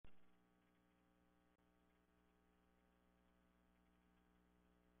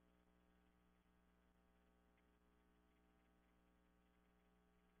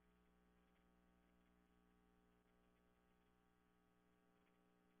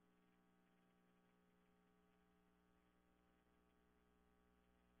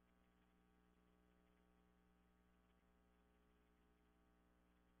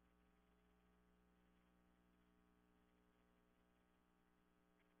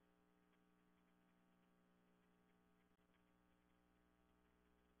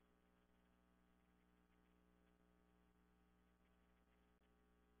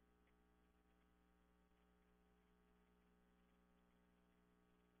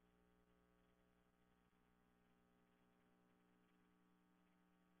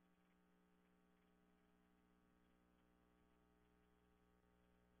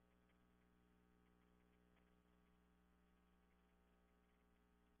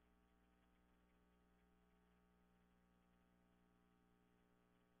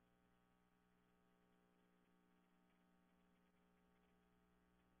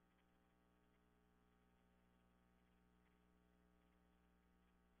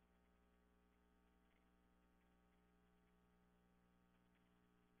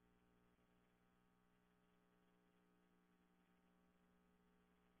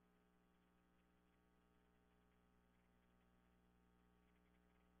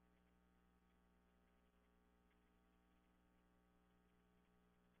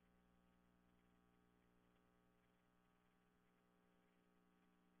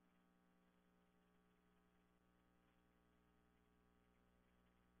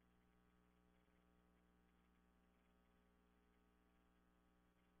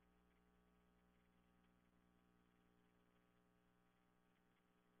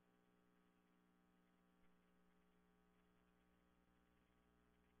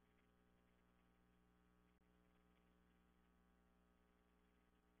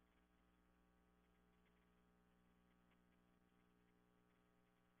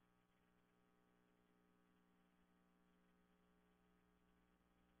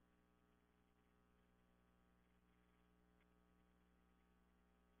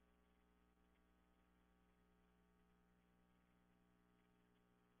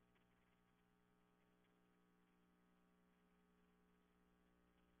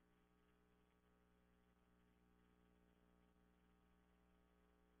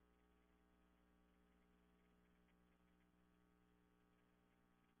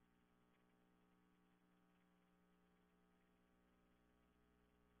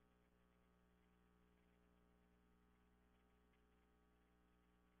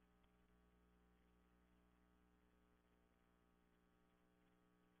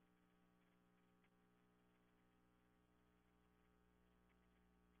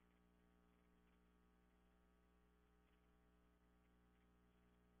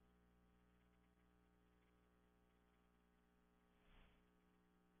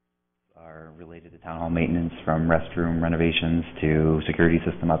related to town hall maintenance, from restroom renovations to security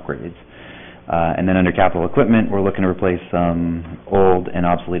system upgrades. And then under capital equipment, we're looking to replace some old and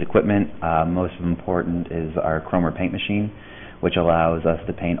obsolete equipment. Most important is our chromer paint machine, which allows us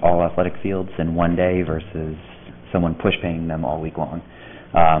to paint all athletic fields in one day versus someone push painting them all week long.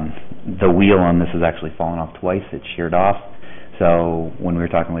 The wheel on this has actually fallen off twice. It's sheared off. So when we were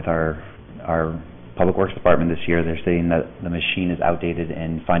talking with our Public Works Department this year, they're saying that the machine is outdated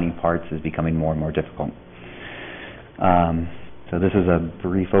and finding parts is becoming more and more difficult. So this is a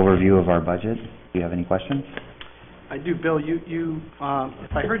brief overview of our budget. Do you have any questions? I do. Bill,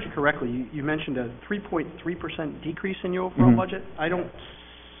 if I heard you correctly, you mentioned a 3.3% decrease in your overall budget. I don't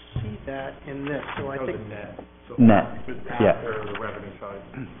see that in this, so I think... net. So net, yeah. After the revenue side.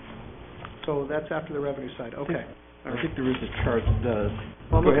 So that's after the revenue side, okay. I think there is a chart.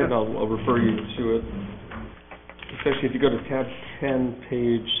 Well, go ahead, I'll refer you to it. Especially if you go to tab 10,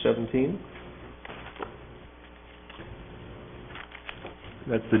 page 17.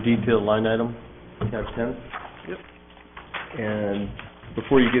 That's the detailed line item, tab 10. Yep. And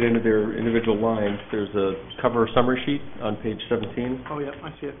before you get into their individual lines, there's a cover summary sheet on page 17. Oh, yeah,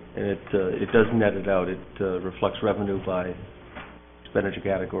 I see it. And it does net it out. It reflects revenue by expenditure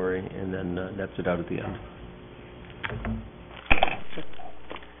category and then nets it out at the end.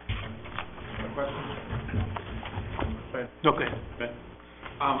 Questions? Okay.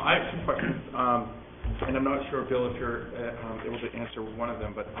 I have some questions, and I'm not sure, Bill, if you're able to answer one of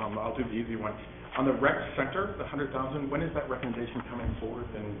them, but I'll do the easy one. On the rec center, the $100,000, when is that recommendation coming forward,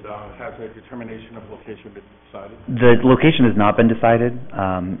 and has a determination of location been decided? The location has not been decided,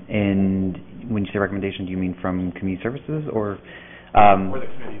 and when you say recommendation, do you mean from community services or Or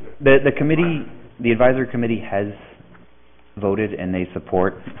the committee? The advisory committee has voted and they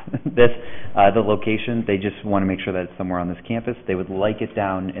support this. The location, they just want to make sure that it's somewhere on this campus. They would like it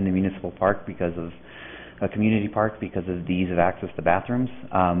down in the municipal park because of a community park because of the ease of access to bathrooms,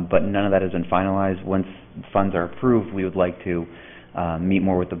 but none of that has been finalized. Once funds are approved, we would like to meet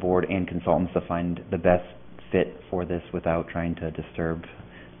more with the board and consultants to find the best fit for this without trying to disturb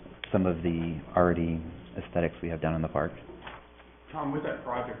some of the already aesthetics we have down in the park. Tom, with that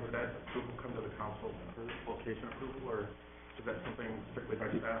project, would that approval come to the council for location approval, or is that something strictly by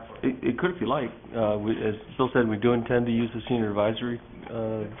staff? It could if you like. As Bill said, we do intend to use the senior advisory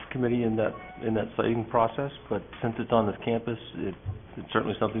committee in that siting process, but since it's on this campus, it's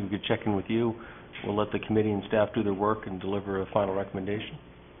certainly something we could check in with you. We'll let the committee and staff do their work and deliver a final recommendation.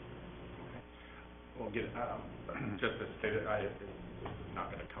 Okay. Well, just to state it, this is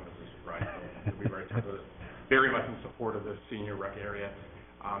not going to come as a surprise. We were very much in support of the senior rec area.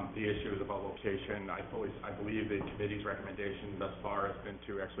 The issue is about location. I believe the committee's recommendation thus far has been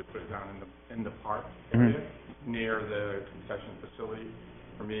to actually put it down in the park area near the concession facility.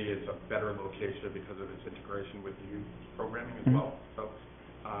 For me, it's a better location because of its integration with youth programming as well. So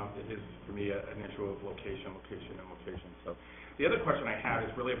it is, for me, an issue of location. So the other question I have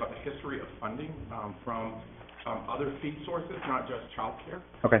is really about the history of funding from other feed sources, not just child care.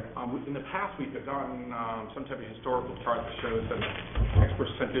 Okay. In the past, we've gotten some type of historical chart that shows that X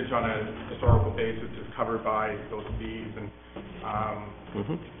percentage on a historical basis is covered by those fees, and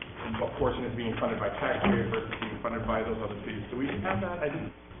what portion is being funded by taxpayers versus being funded by those other fees. Do we have that?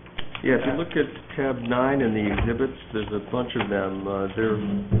 Yeah, if you look at tab 9 in the exhibits, there's a bunch of them.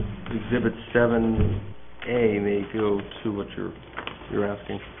 Exhibit 7A may go to what you're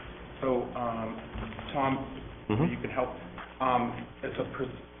asking. So, Tom, you can help. As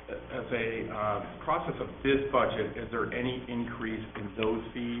a process of this budget, is there any increase in those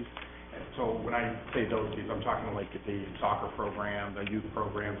fees? So when I say those fees, I'm talking like the soccer program, the youth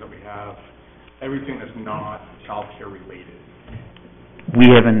programs that we have, everything that's not child care related. We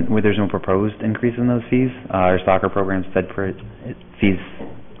haven't. There's no proposed increase in those fees. Our soccer program's fees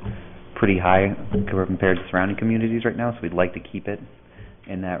pretty high compared to surrounding communities right now, so we'd like to keep it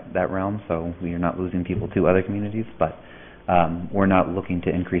in that realm, so we are not losing people to other communities, but we're not looking to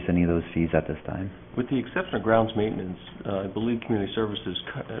increase any of those fees at this time. With the exception of grounds maintenance, I believe community services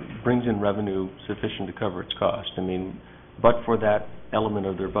brings in revenue sufficient to cover its cost. I mean, but for that element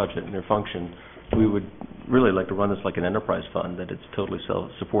of their budget and their function, we would really like to run this like an enterprise fund, that it's totally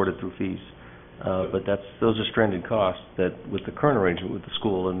self-supported through fees. But those are stranded costs that with the current arrangement with the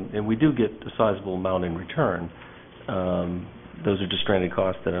school, and we do get a sizable amount in return, those are just stranded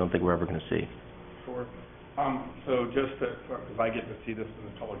costs that I don't think we're ever going to see. Sure. So just because I get to see this and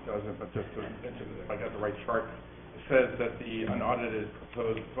the public doesn't, but just to mention if I got the right chart, it says that the unaudited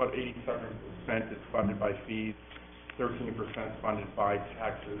proposed about 87% is funded by fees, 13% funded by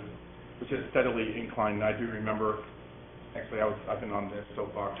taxes, which is steadily inclined. And I do remember Actually, I've been on this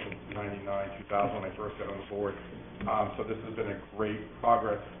soapbox since '99, 2000 when I first got on the board. So this has been a great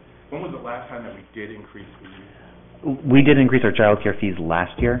progress. When was the last time that we did increase fees? We did increase our childcare fees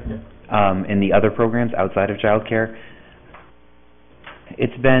last year. In the other programs outside of childcare,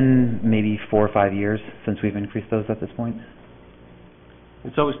 it's been maybe 4 or 5 years since we've increased those at this point.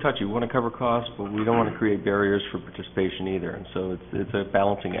 It's always touchy. We want to cover costs, but we don't want to create barriers for participation either. And so it's a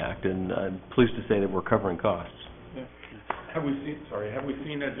balancing act, and I'm pleased to say that we're covering costs. Yeah. Have we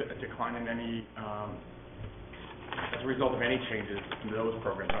seen a decline in any, as a result of any changes in those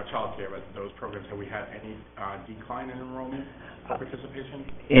programs, not child care, but those programs, have we had any decline in enrollment or participation?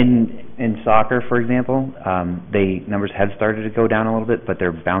 In soccer, for example, numbers have started to go down a little bit, but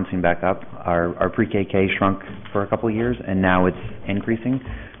they're bouncing back up. Our pre-KK shrunk for a couple of years, and now it's increasing.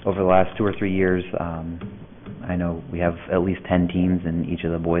 Over the last 2 or 3 years, I know we have at least 10 teams in each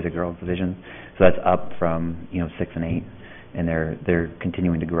of the boys or girls divisions, so that's up from 6 and 8, and they're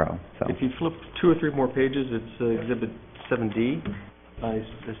continuing to grow. So if you flip 2 or 3 more pages, it's Exhibit 7D. I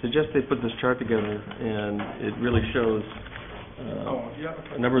suggest they put this chart together, and it really shows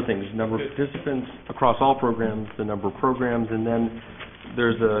a number of things, number of participants across all programs, the number of programs, and then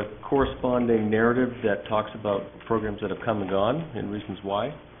there's a corresponding narrative that talks about programs that have come and gone and reasons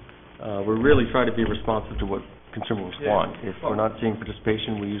why. We really try to be responsive to what consumers want. If we're not seeing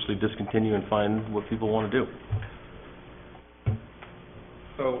participation, we usually discontinue and find what people want to do.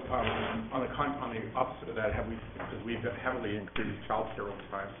 So on the opposite of that, because we've heavily increased child care over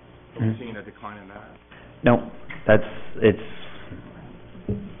time, have we seen a decline in that? No,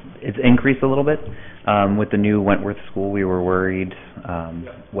 it's increased a little bit. With the new Wentworth school, we were worried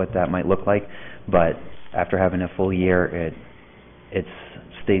what that might look like, but after having a full year, it's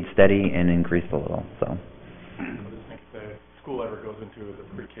stayed steady and increased a little. So I just think if the school ever goes into the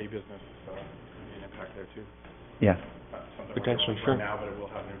pre-K business, there'll be an impact there too. Yeah. Potentially, sure. Now, but it will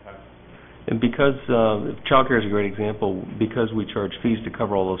have an impact. And because childcare is a great example, because we charge fees to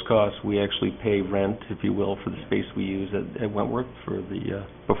cover all those costs, we actually pay rent, if you will, for the space we use at Wentworth for the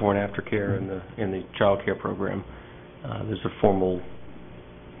before and after care and the child care program. There's a formal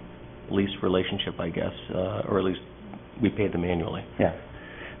lease relationship, I guess, or at least we pay them annually. Yeah,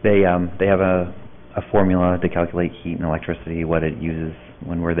 they have a formula to calculate heat and electricity, what it uses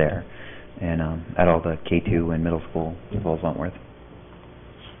when we're there, and at all the K2 and middle school as well as Wentworth.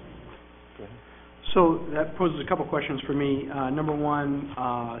 So that poses a couple questions for me. Number one,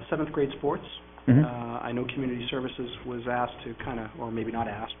 7th grade sports. Mm-hmm. I know community services was asked to kind of, or maybe not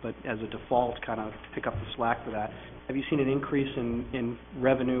asked, but as a default kind of pick up the slack for that. Have you seen an increase in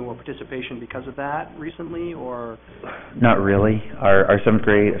revenue or participation because of that recently, or? Not really. Our 7th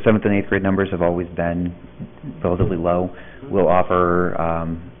and 8th grade numbers have always been relatively low. Mm-hmm. We'll offer,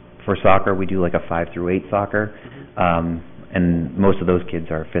 for soccer, we do like a 5 through 8 soccer. Mm-hmm. And most of those kids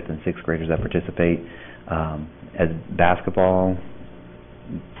are 5th and 6th graders that participate. As basketball,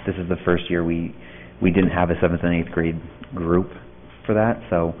 this is the first year we didn't have a 7th and 8th grade group for that.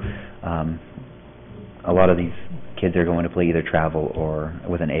 So a lot of these kids are going to play either travel or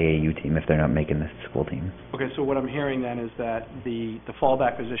with an AAU team if they're not making the school team. Okay, so what I'm hearing then is that the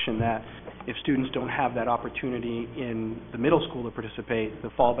fallback position that if students don't have that opportunity in the middle school to participate, the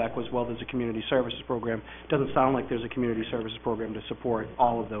fallback was, well, there's a community services program. It doesn't sound like there's a community services program to support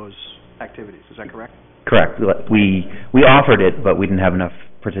all of those activities. Is that correct? Correct. We offered it, but we didn't have enough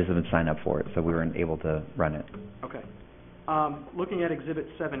participants sign up for it, so we weren't able to run it. Okay. Looking at Exhibit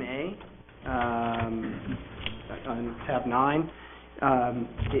 7A, on tab 9,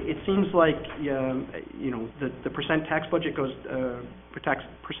 it seems like the percent tax budget goes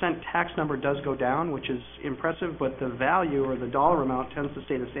percent tax number does go down, which is impressive, but the value or the dollar amount tends to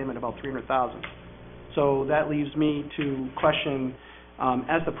stay the same at about $300,000. So that leaves me to question,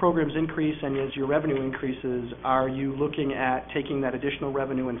 as the programs increase and as your revenue increases, are you looking at taking that additional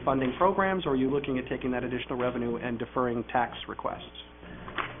revenue and funding programs, or are you looking at taking that additional revenue and deferring tax requests?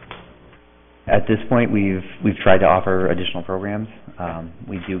 At this point, we've tried to offer additional programs.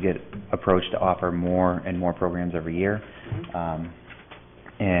 We do get approached to offer more and more programs every year,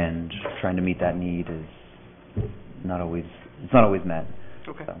 and trying to meet that need is not always met.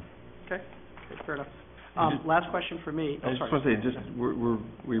 Okay. So. Okay, fair enough. Last question for me. I just want to say,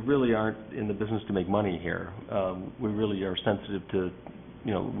 we really aren't in the business to make money here. We really are sensitive to,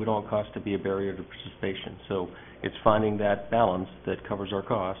 we don't cost to be a barrier to participation. So it's finding that balance that covers our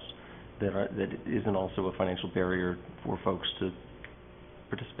costs, that isn't also a financial barrier for folks to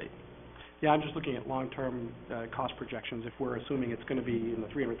participate. Yeah, I'm just looking at long-term cost projections. If we're assuming it's going to be in the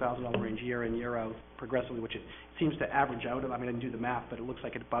 $300,000 range year in, year out progressively, which it seems to average out. I mean, I didn't do the math, but it looks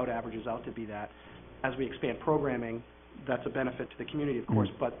like it about averages out to be that. As we expand programming, that's a benefit to the community, of course,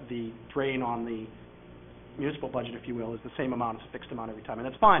 but the drain on the municipal budget, if you will, is the same amount, it's a fixed amount every time, and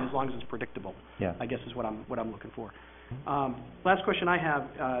that's fine as long as it's predictable. Yeah. I guess is what I'm looking for. Last question I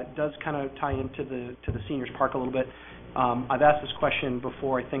have does kind of tie into the seniors park a little bit. I've asked this question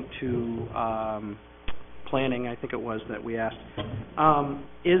before, I think to planning, I think it was that we asked.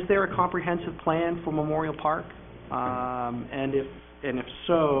 Is there a comprehensive plan for Memorial Park? And if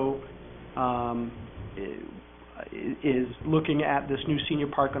so, is looking at this new senior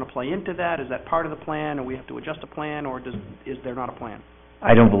park going to play into that? Is that part of the plan, or we have to adjust a plan, or is there not a plan?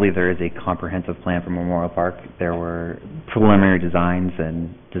 I don't believe there is a comprehensive plan for Memorial Park. There were preliminary designs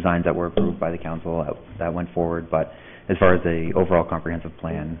and designs that were approved by the council that went forward, but as far as the overall comprehensive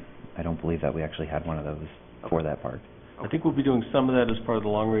plan, I don't believe that we actually had one of those for that park. I think we'll be doing some of that as part of the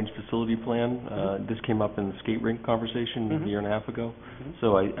long-range facility plan. This came up in the skate rink conversation a year and a half ago.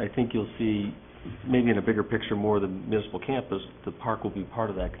 So I think you'll see, maybe in a bigger picture, more of the municipal campus, the park will be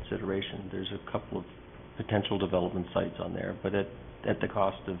part of that consideration. There's a couple of potential development sites on there, but at the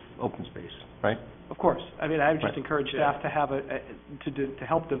cost of open space, right? Of course. I mean, I would just encourage staff to have to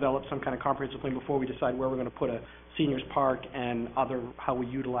help develop some kind of comprehensive plan before we decide where we're going to put a seniors park and how we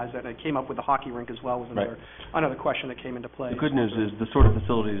utilize that. And I came up with the hockey rink as well, was another question that came into play. The good news is the sort of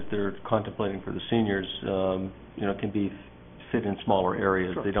facilities they're contemplating for the seniors, can be fit in smaller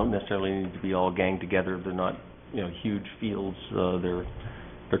areas. Sure. They don't necessarily need to be all ganged together. They're not, huge fields. They're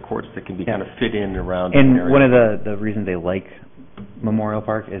courts that can be kind of fit in around. And one of the reasons they like Memorial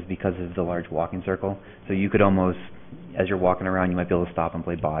Park is because of the large walking circle. So you could almost, as you're walking around, you might be able to stop and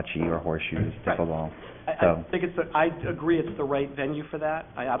play bocce or horseshoes, pickleball. I think I agree it's the right venue for that.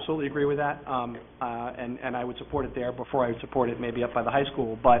 I absolutely agree with that. And I would support it there before I would support it maybe up by the high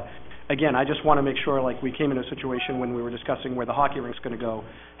school. But again, I just want to make sure, like, we came into a situation when we were discussing where the hockey rink's going to go,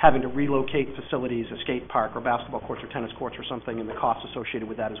 having to relocate facilities, a skate park or basketball courts or tennis courts or something, and the costs associated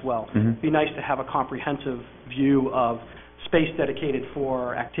with that as well. It'd be nice to have a comprehensive view of space dedicated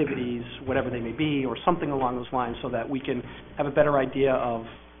for activities, whatever they may be, or something along those lines, so that we can have a better idea of,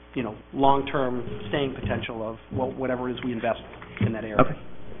 long-term staying potential of whatever it is we invest in that area. Okay.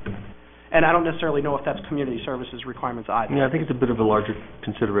 And I don't necessarily know if that's community services requirements either. Yeah, I think it's a bit of a larger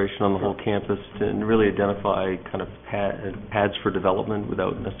consideration on the whole campus to really identify kind of paths for development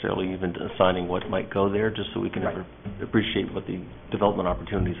without necessarily even assigning what might go there, just so we can appreciate what the development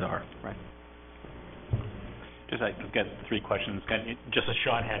opportunities are. Right. I've got three questions, just as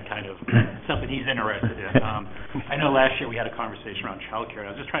Sean had kind of something he's interested in. I know last year we had a conversation around child care,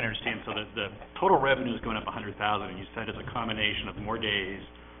 and I was just trying to understand, so the total revenue is going up $100,000, and you said it's a combination of more days,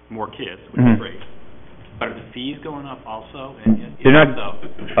 more kids, which is great. But are the fees going up also? They're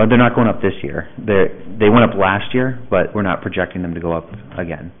not going up this year. They went up last year, but we're not projecting them to go up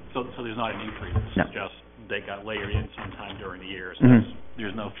again. So there's not an increase? No. It's just they got layered in sometime during the year, so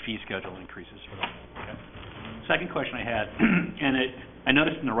there's no fee schedule increases for them. Okay. Second question I had, and I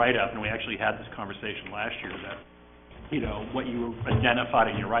noticed in the write-up, and we actually had this conversation last year, that what you identified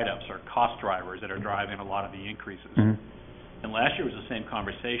in your write-ups are cost drivers that are driving a lot of the increases. And last year was the same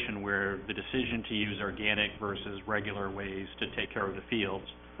conversation where the decision to use organic versus regular ways to take care of the fields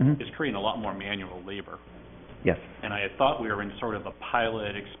is creating a lot more manual labor. Yes. And I had thought we were in sort of a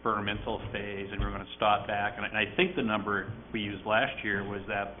pilot experimental phase and we were going to stop back. And I think the number we used last year was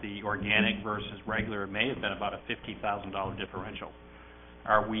that the organic versus regular may have been about a $50,000 differential.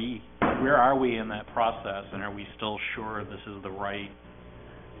 Where are we in that process, and are we still sure this is the right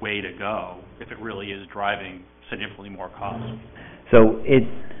way to go if it really is driving significantly more cost? So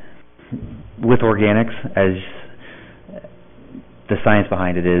with organics, as the science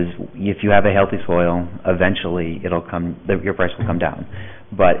behind it is, if you have a healthy soil, eventually your price will come down.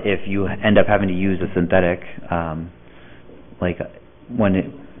 But if you end up having to use a synthetic,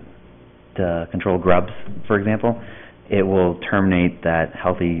 to control grubs, for example, it will terminate that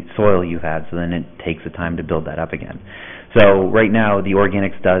healthy soil you had, so then it takes the time to build that up again. So right now, the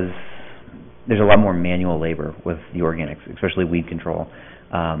organics there's a lot more manual labor with the organics, especially weed control,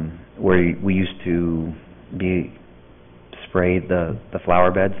 where we used to spray the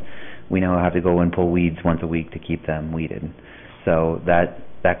flower beds. We now have to go and pull weeds once a week to keep them weeded. So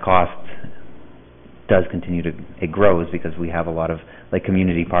that cost does continue it grows because we have a lot of, like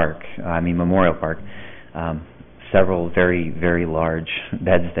Memorial Park, several very, very large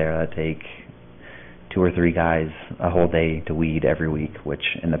beds there that take 2 or 3 guys a whole day to weed every week, which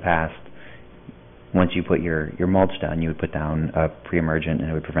in the past, once you put your mulch down, you would put down a pre-emergent and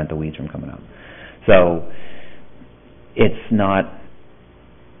it would prevent the weeds from coming up. So the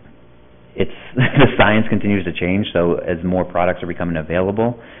science continues to change, so as more products are becoming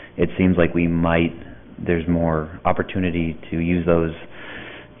available, it seems like we might there's more opportunity to use those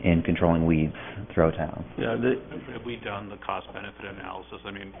in controlling weeds throughout town. Yeah, Have we done the cost-benefit analysis?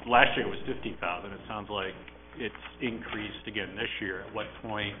 I mean, last year it was $50,000. It sounds like it's increased again this year. At what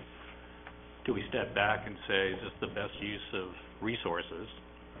point do we step back and say, is this the best use of resources,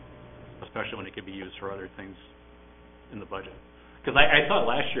 especially when it could be used for other things in the budget? Because I thought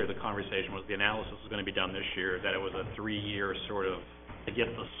last year the conversation was the analysis was going to be done this year, that it was a 3-year sort of to get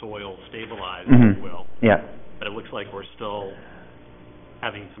the soil stabilized, if you will. Yeah. But it looks like we're still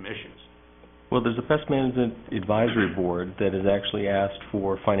having some issues. well, there's a pest management advisory board that has actually asked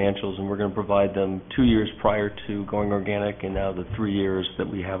for financials, and we're going to provide them 2 years prior to going organic, and now the 3 years that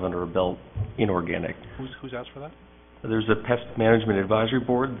we have under our belt inorganic. Who's asked for that? There's a pest management advisory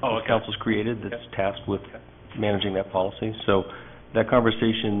board Oh, that okay. council's created that's tasked with managing that policy. So that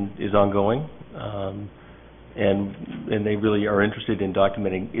conversation is ongoing, and they really are interested in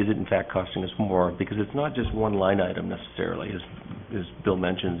documenting, is it in fact costing us more? Because it's not just one line item necessarily. As Bill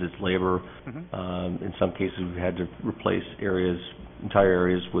mentions, it's labor. In some cases, we've had to replace entire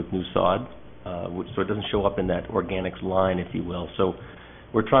areas with new sod, so it doesn't show up in that organics line, if you will. So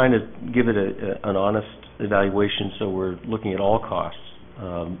we're trying to give it an honest evaluation, so we're looking at all costs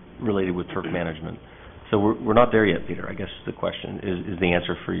related with turf management. So we're not there yet, Peter. I guess the question is the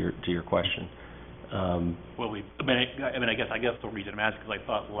answer to your question. Well, I guess the reason I'm asking is I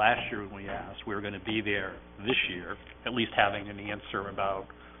thought last year when we asked, we were going to be there this year, at least having an answer about,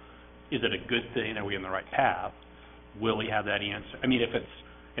 is it a good thing? Are we in the right path? Will we have that answer? I mean, if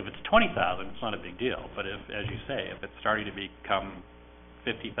it's $20,000, it's not a big deal. But if, as you say, if it's starting to become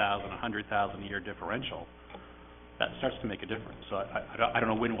 $50,000, $100,000 a year differential, that starts to make a difference. So I don't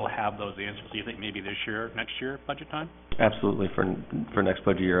know when we'll have those answers. Do you think maybe this year, next year, budget time? Absolutely, for next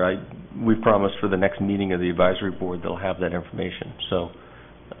budget year. We've promised for the next meeting of the advisory board they'll have that information. So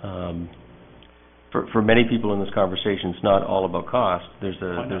for many people in this conversation, it's not all about cost. There's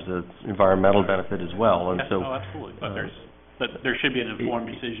a environmental benefit as well, and so absolutely. But there should be an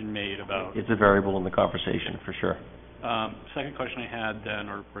informed decision made about. It's a variable in the conversation for sure. Second question I had then,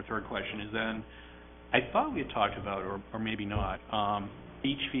 or third question, is then, I thought we had talked about, or maybe not,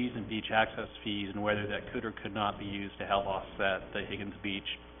 beach fees and beach access fees, and whether that could or could not be used to help offset the Higgins Beach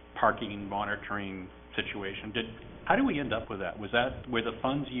parking and monitoring situation. How did we end up with that? Were the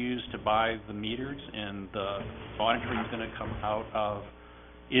funds used to buy the meters, and the monitoring is going to come out of?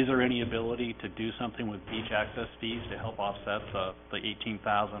 Is there any ability to do something with beach access fees to help offset the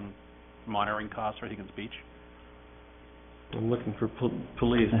 $18,000 monitoring costs for Higgins Beach? I'm looking for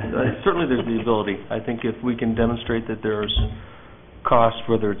police. Certainly there's the ability. I think if we can demonstrate that there's costs,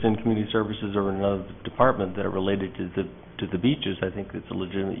 whether it's in community services or in another department, that are related to the beaches, I think it's a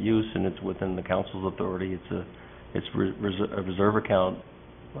legitimate use, and it's within the council's authority. It's a reserve account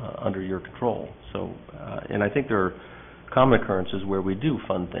under your control. So, and I think there are common occurrences where we do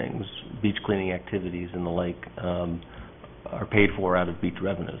fund things, beach cleaning activities and the like, are paid for out of beach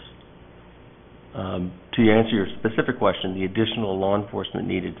revenues. To answer your specific question, the additional law enforcement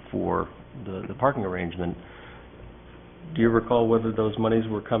needed for the parking arrangement, do you recall whether those monies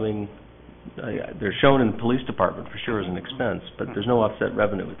were coming? They're shown in the police department for sure as an expense, but there's no offset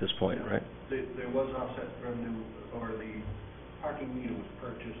revenue at this point, right? There was offset revenue, or the parking meter was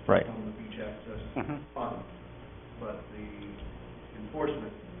purchased Right. from the beach access fund, but the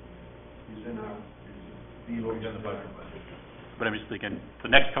enforcement is in the budget. But I'm just thinking, the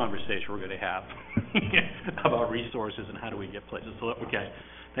next conversation we're going to have about resources and how do we get places. So, okay,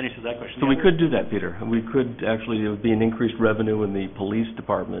 that answers that question. So we could do that, Peter. We could actually, it would be an increased revenue in the police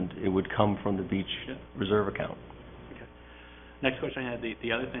department. It would come from the beach reserve account. Okay. Next question I had,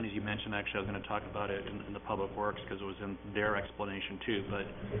 the other thing is you mentioned, actually, I was going to talk about it in the Public Works because it was in their explanation too, but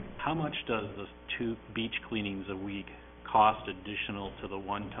how much does the 2 beach cleanings a week cost additional to the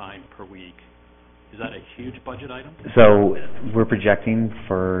one time per week? Is that a huge budget item? So we're projecting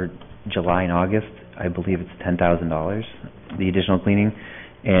for July and August, I believe it's $10,000, the additional cleaning,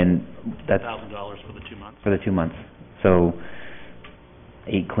 and that's $1,000 for the 2 months? for the 2 months. So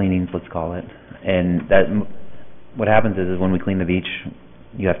 8 cleanings, let's call it. And that, what happens is when we clean the beach,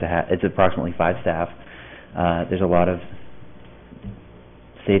 you have to have, it's approximately 5 staff. There's a lot of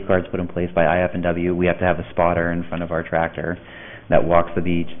safeguards put in place by IF&W. We have to have a spotter in front of our tractor that walks the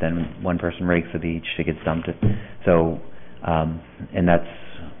beach, then one person rakes the beach, it gets dumped. So, and that's,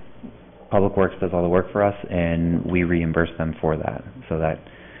 Public Works does all the work for us, and we reimburse them for that. So that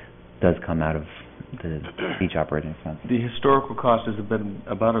does come out of the beach operating expense. The historical cost has been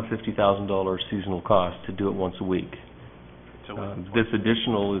about a $50,000 seasonal cost to do it once a week. So This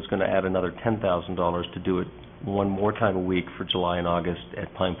additional is going to add another $10,000 to do it one more time a week for July and August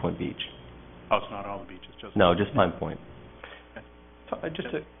at Pine Point Beach. Oh, it's not all the beaches, just... No, just Pine Point.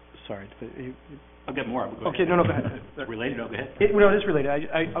 Sorry. I'll get more. Go Okay, ahead. no, go ahead. Related? No, go ahead. It is related.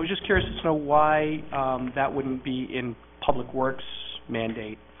 I was just curious to know why that wouldn't be in Public Works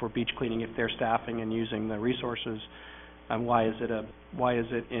mandate for beach cleaning if they're staffing and using the resources, and why is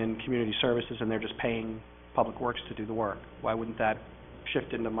it in Community Services and they're just paying Public Works to do the work? Why wouldn't that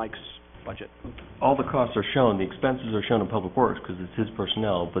shift into Mike's budget? All the costs are shown, the expenses are shown in Public Works because it's his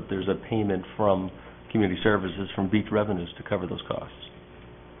personnel, but there's a payment from Community Services, from beach revenues to cover those costs.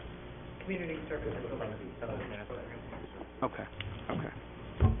 Community services. Okay.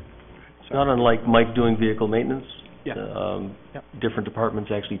 Not unlike Mike doing vehicle maintenance. Yeah. Different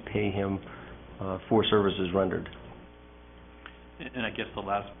departments actually pay him for services rendered. And I guess the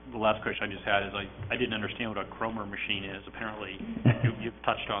last question I just had is I didn't understand what a Cromer machine is. Apparently, you've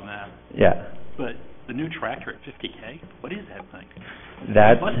touched on that. Yeah. But the new tractor at $50K, what is that thing?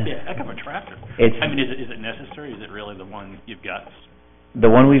 That It must be a heck of a tractor. It's I mean, is it necessary? Is it really the one you've got? the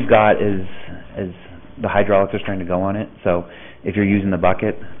one we've got is the hydraulics are starting to go on it. So if you're using the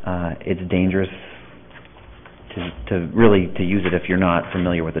bucket, it's dangerous to really use it if you're not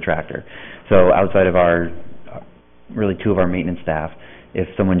familiar with the tractor. So outside of our really two of our maintenance staff, if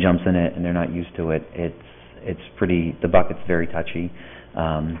someone jumps in it and they're not used to it, it's pretty, the bucket's very touchy.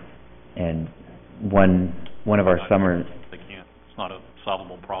 And one of our summer... They can't. It's not a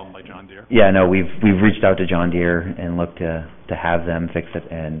solvable problem by John Deere. Yeah, no, we've reached out to John Deere and looked to have them fix it,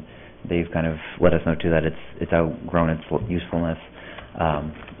 and they've kind of let us know too that it's outgrown its usefulness.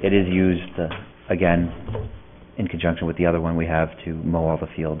 It is used again in conjunction with the other one we have to mow all the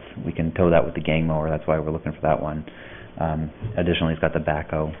fields. We can tow that with the gang mower. That's why we're looking for that one. Additionally, it's got the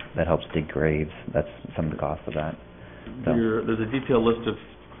backhoe that helps dig graves. That's some of the cost of that. So. There's a detailed list of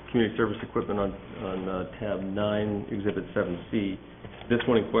community service equipment on tab 9, Exhibit 7C. This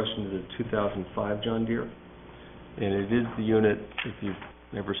one in question is a 2005 John Deere, and it is the unit, if you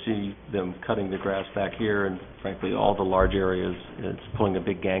ever see them cutting the grass back here, and frankly all the large areas, it's pulling a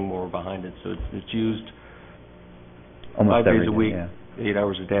big gang mower behind it, so it's used Almost 5 days a day, week, yeah. 8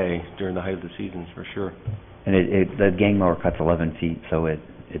 hours a day during the height of the season, for sure. And the gang mower cuts 11 feet, so it's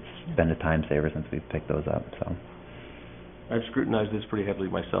been a time saver since we've picked those up. So I've scrutinized this pretty heavily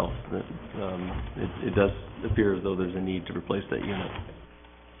myself. It does appear as though there's a need to replace that unit.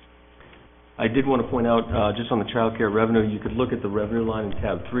 I did want to point out, just on the child care revenue, you could look at the revenue line in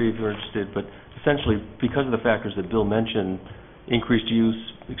tab 3 if you're interested, but essentially, because of the factors that Bill mentioned, increased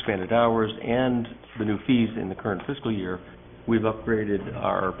use, expanded hours, and the new fees in the current fiscal year, we've upgraded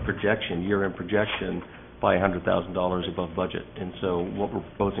our projection, year-end projection, by $100,000 above budget. And so what we're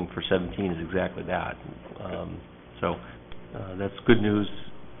proposing for 17 is exactly that. That's good news.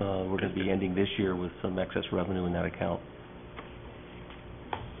 We're going to be ending this year with some excess revenue in that account.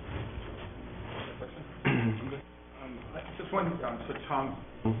 Just one, so Tom,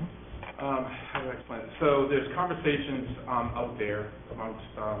 how do I explain it? So there's conversations out there amongst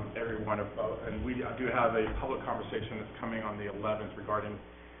everyone about, and we do have a public conversation that's coming on the 11th regarding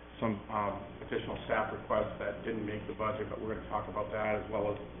some additional staff requests that didn't make the budget, but we're going to talk about that, as well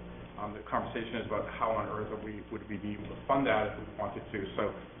as the conversation is about how on earth would we be able to fund that if we wanted to.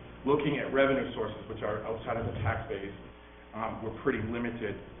 So looking at revenue sources, which are outside of the tax base, we're pretty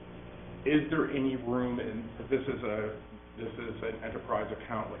limited. Is there any room in, this is an enterprise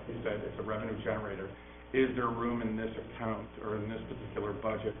account, like you said, it's a revenue generator. Is there room in this account or in this particular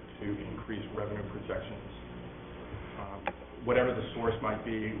budget to increase revenue projections? Whatever the source might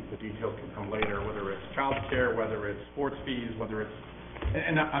be, the details can come later, whether it's child care, whether it's sports fees, whether it's,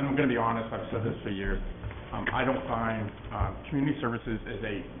 and I'm going to be honest, I've said this for years, I don't find community services is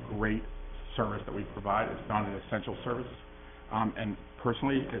a great service that we provide. It's not an essential service. And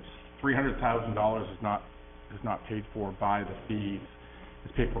personally, it's $300,000 is not paid for by the fees.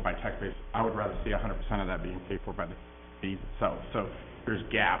 It's paid for by tax base. I would rather see 100% of that being paid for by the fees itself. So there's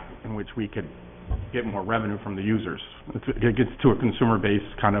a gap in which we could get more revenue from the users. It gets to a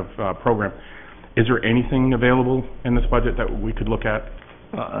consumer-based kind of program. Is there anything available in this budget that we could look at?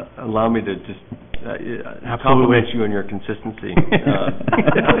 Allow me to just compliment you on your consistency.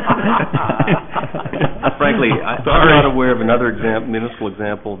 Frankly, I'm not aware of another municipal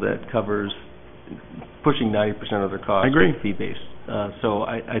example that covers pushing 90% of their costs with fee-based. So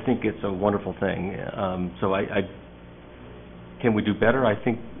I think it's a wonderful thing. Can we do better? I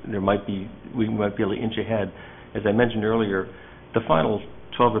think we might be able to inch ahead. As I mentioned earlier, the final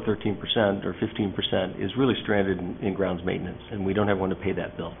 12 or 13% or 15% is really stranded in grounds maintenance, and we don't have one to pay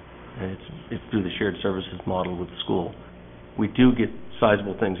that bill. And it's through the shared services model with the school. We do get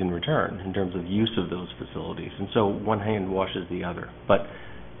sizable things in return in terms of use of those facilities, and so one hand washes the other. But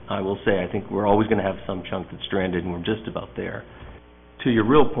I will say, I think we're always going to have some chunk that's stranded, and we're just about there. To your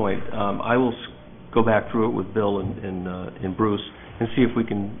real point, I will go back through it with Bill and Bruce and see if we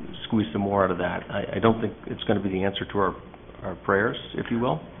can squeeze some more out of that. I don't think it's going to be the answer to our prayers, if you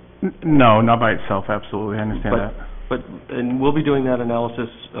will. No, not by itself, absolutely, I understand that. And we'll be doing that analysis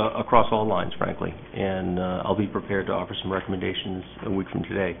across all lines, frankly, and I'll be prepared to offer some recommendations a week from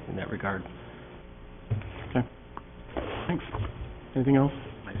today in that regard. Okay. Thanks. Anything else?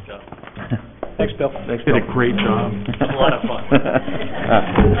 Nice job. Thanks, Bill. Thanks, Bill. Did a great job. It was a lot of fun.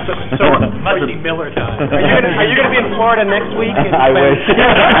 So must be Miller time. Are you going to be in Florida next week? I wish.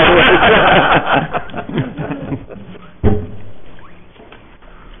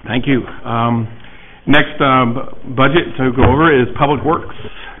 Thank you. Next budget to go over is Public Works.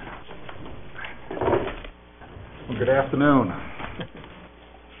 Well, good afternoon.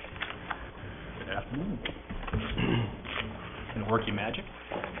 Good afternoon. Gonna work your magic?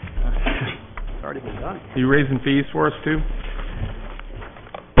 It's already been done. Are you raising fees for us, too?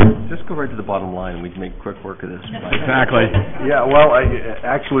 Just go right to the bottom line, and we can make quick work of this. Exactly. Yeah, well,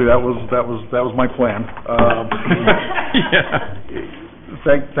 actually, that was my plan.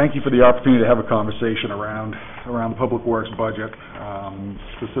 Thank you for the opportunity to have a conversation around the Public Works budget,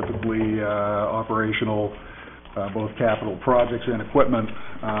 specifically operational, both capital projects and equipment.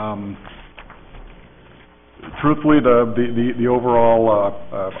 Truthfully, the overall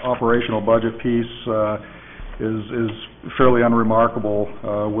operational budget piece is fairly unremarkable,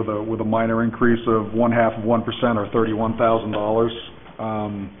 with a minor increase of 0.5% or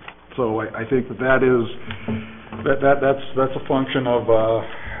 $31,000. So I think that's a function of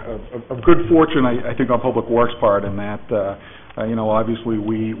good fortune, I think, on Public Works' part, in that obviously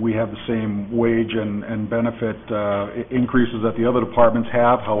we have the same wage and benefit increases that the other departments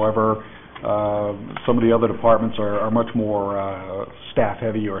have. However, some of the other departments are much more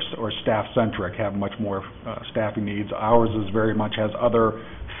staff-heavy or staff-centric, have much more staffing needs. Ours very much has other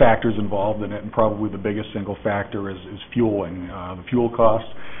factors involved in it, and probably the biggest single factor is fueling, the fuel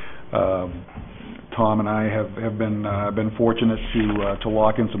costs. Tom and I have been fortunate to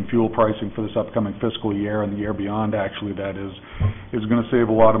lock in some fuel pricing for this upcoming fiscal year and the year beyond. Actually, that is going to save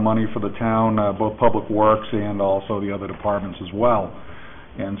a lot of money for the town, both Public Works and also the other departments as well.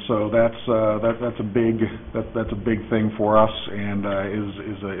 And so that's a big thing for us, and is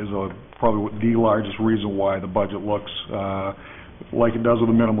probably the largest reason why the budget looks like it does with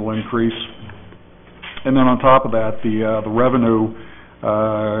a minimal increase. And then on top of that, the revenue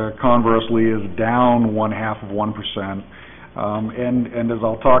conversely is down 0.5%. And as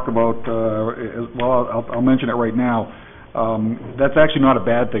I'll talk about, I'll mention it right now. That's actually not a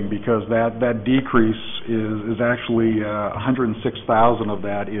bad thing, because that decrease is actually $106,000 of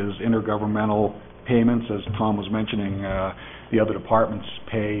that is intergovernmental payments. As Tom was mentioning, the other departments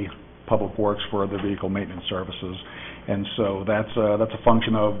pay Public Works for the vehicle maintenance services, and so that's a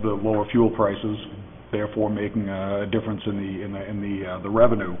function of the lower fuel prices, therefore making a difference in the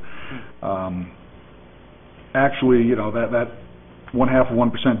revenue. Actually, that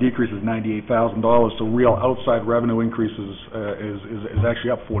 0.5% decrease is $98,000. So real outside revenue increases is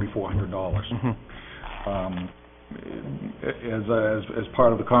actually up $4,400. As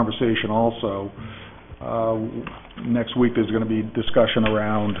part of the conversation, also next week there's going to be discussion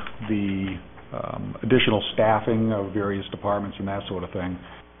around the additional staffing of various departments and that sort of thing.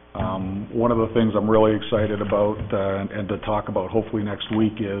 One of the things I'm really excited about and to talk about hopefully next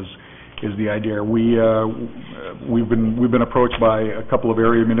week is the idea we've been approached by a couple of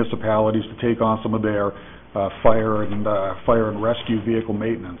area municipalities to take on some of their fire and rescue vehicle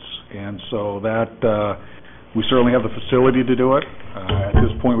maintenance, and so that we certainly have the facility to do it. At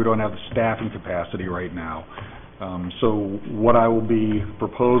this point, we don't have the staffing capacity right now. So what I will be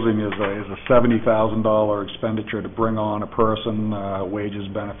proposing is a $70,000 expenditure to bring on a person, wages,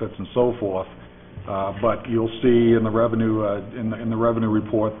 benefits, and so forth. But you'll see in the revenue in the revenue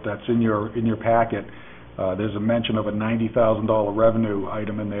report that's in your packet, there's a mention of a $90,000 revenue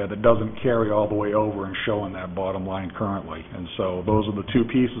item in there that doesn't carry all the way over and show in that bottom line currently. And so those are the two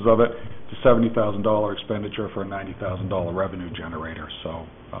pieces of it: the $70,000 expenditure for a $90,000 revenue generator. So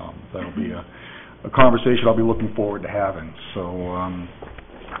that'll be a conversation I'll be looking forward to having. So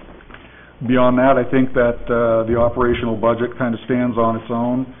beyond that, I think that the operational budget kind of stands on its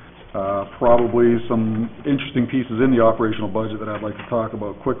own. Probably some interesting pieces in the operational budget that I'd like to talk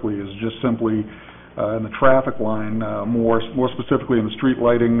about quickly is just simply in the traffic line, more specifically in the street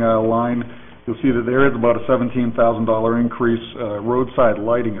lighting line. You'll see that there is about a $17,000 increase. Roadside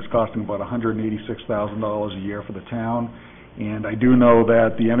lighting is costing about $186,000 a year for the town, And I do know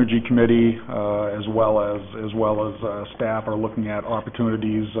that the Energy Committee, as well as staff, are looking at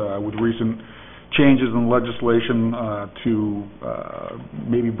opportunities with recent changes in legislation to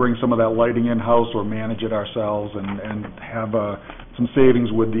maybe bring some of that lighting in-house or manage it ourselves, and have some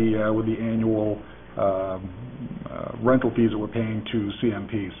savings with the annual rental fees that we're paying to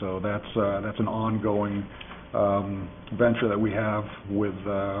CMP. So that's an ongoing venture that we have with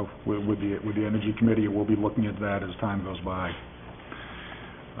the Energy Committee. We'll be looking at that as time goes by.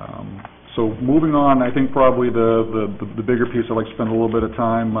 So moving on, I think probably the bigger piece I'd like to spend a little bit of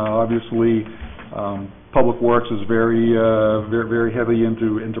time. Obviously, Public Works is very heavy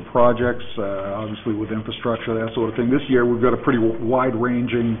into projects. Obviously, with infrastructure, that sort of thing. This year, we've got a pretty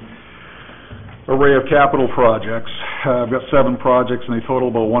wide-ranging array of capital projects. I've got 7 projects, and they total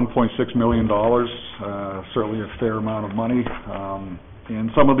about $1.6 million. Certainly a fair amount of money.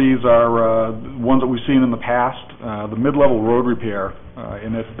 And some of these are ones that we've seen in the past. The mid-level road repair,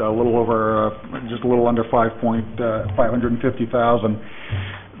 and it's a little over, just a little under $550,000.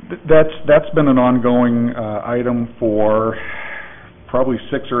 That's been an ongoing item for probably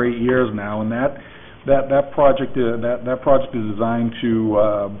 6 or 8 years now, and that project is designed to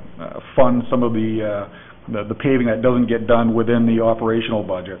fund some of the paving that doesn't get done within the operational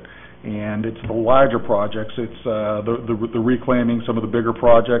budget. And it's the larger projects. It's the reclaiming, some of the bigger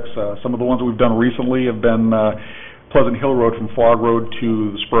projects. Some of the ones that we've done recently have been Pleasant Hill Road from Fog Road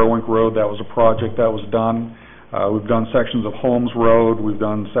to the Spurwink Road. That was a project that was done. We've done sections of Holmes Road. We've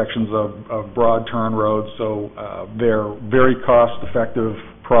done sections of Broad Turn Road. So they're very cost-effective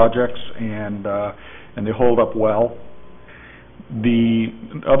projects, and they hold up well. The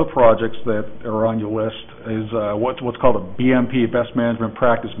other projects that are on your list is what's called a BMP, Best Management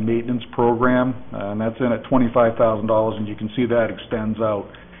Practice Maintenance Program, and that's in at $25,000, and you can see that extends out.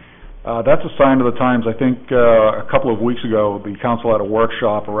 That's a sign of the times. I think a couple of weeks ago, the council had a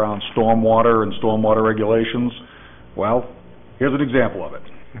workshop around stormwater and stormwater regulations. Well, here's an example of it.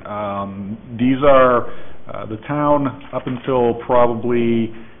 These are the town up until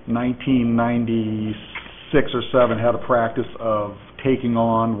probably 1996 or 7 had a practice of taking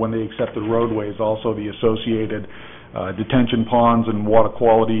on, when they accepted roadways, also the associated detention ponds and water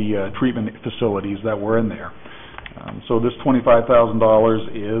quality treatment facilities that were in there. So this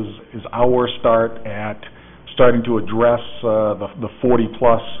 $25,000 is our start at starting to address the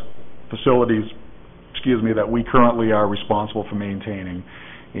 40-plus facilities, that we currently are responsible for maintaining.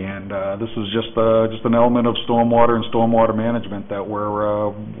 And this is just an element of stormwater and stormwater management that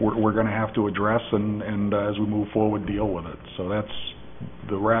we're going to have to address, and as we move forward, deal with it. So that's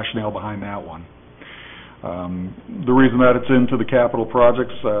the rationale behind that one. The reason that it's into the capital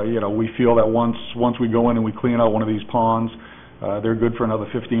projects, we feel that once we go in and we clean out one of these ponds, they're good for another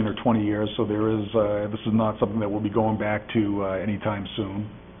 15 or 20 years. So this is not something that we'll be going back to anytime soon.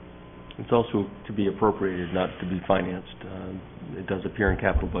 It's also to be appropriated, not to be financed. It does appear in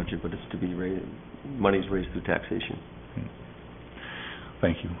capital budget, but it's to be money's raised through taxation.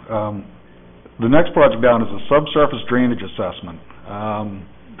 Thank you. The next project down is a subsurface drainage assessment.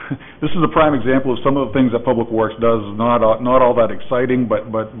 This is a prime example of some of the things that Public Works does. Not all that exciting, but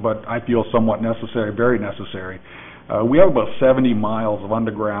I feel somewhat necessary, very necessary. We have about 70 miles of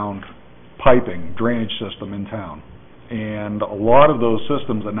underground piping drainage system in town, and a lot of those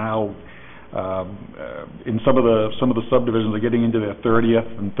systems are now in some of the subdivisions are getting into their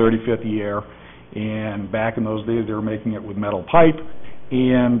 30th and 35th year, and back in those days they were making it with metal pipe,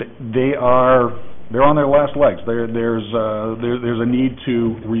 and they're on their last legs. There's a need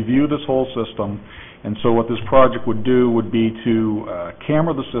to review this whole system, and so what this project would do would be to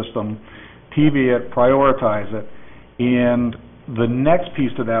camera the system, TV it, prioritize it, and the next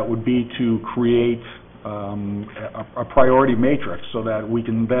piece to that would be to create a priority matrix so that we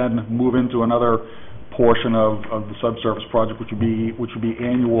can then move into another portion of the subsurface project, which would be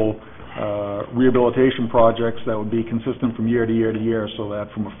annual rehabilitation projects that would be consistent from year to year to year, so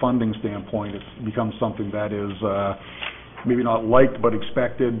that from a funding standpoint it becomes something that is maybe not liked but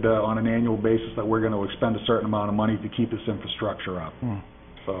expected on an annual basis, that we're going to expend a certain amount of money to keep this infrastructure up.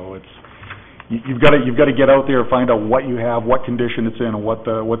 So you've got to get out there and find out what you have, what condition it's in, and what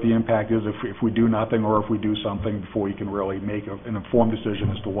the impact is if we do nothing or if we do something, before you can really make an informed decision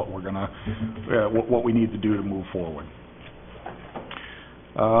as to what we're gonna what we need to do to move forward.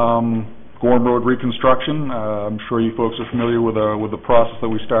 Gorham Road reconstruction. I'm sure you folks are familiar with the process that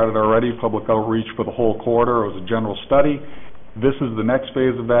we started already. Public outreach for the whole corridor. It was a general study. This is the next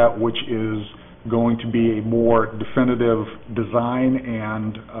phase of that, which is going to be a more definitive design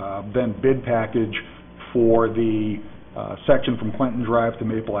and then bid package for the section from Clinton Drive to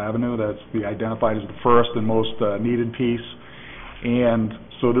Maple Avenue. That's identified as the first and most needed piece. And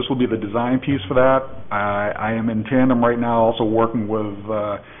so this will be the design piece for that. I am in tandem right now also working with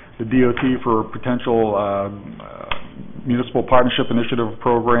the DOT for potential municipal partnership initiative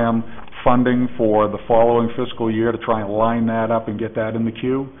program funding for the following fiscal year to try and line that up and get that in the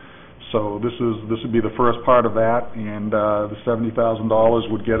queue. So this would be the first part of that, and the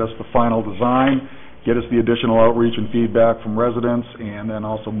 $70,000 would get us the final design, get us the additional outreach and feedback from residents, and then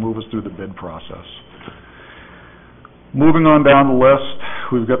also move us through the bid process. Moving on down the list,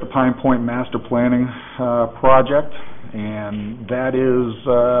 we've got the Pine Point Master Planning project, and that is,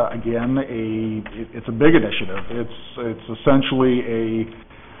 again, it's a big initiative. It's essentially a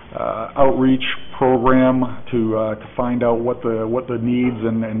outreach program to find out what the needs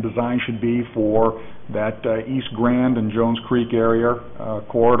and design should be for that East Grand and Jones Creek area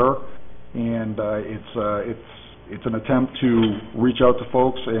corridor, and it's an attempt to reach out to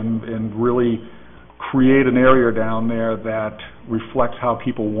folks and really create an area down there that reflects how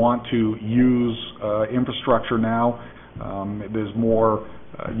people want to use infrastructure now. There's more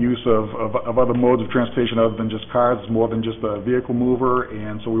use of other modes of transportation other than just cars. It's more than just a vehicle mover,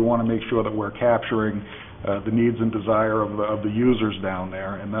 and so we want to make sure that we're capturing the needs and desire of the users down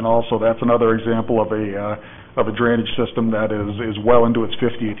there. And then also that's another example of a drainage system that is well into its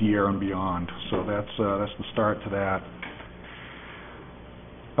 50th year and beyond. So that's the start to that.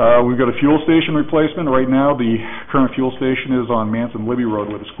 We've got a fuel station replacement. Right now, the current fuel station is on Manson-Libby Road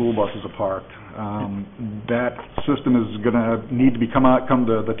where the school buses are parked. That system is going to need to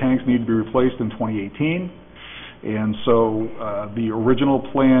the tanks need to be replaced in 2018. And so the original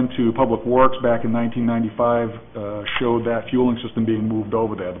plan to Public Works back in 1995 showed that fueling system being moved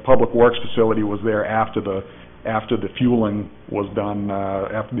over there. The Public Works facility was there after the fueling was done,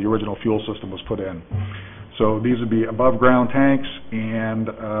 after the original fuel system was put in. So these would be above ground tanks, and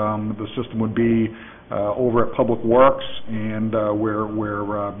the system would be over at Public Works, and where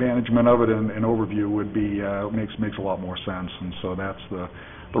management of it and overview would be makes a lot more sense, and so that's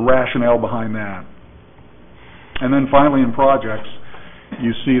the rationale behind that. And then finally, in projects,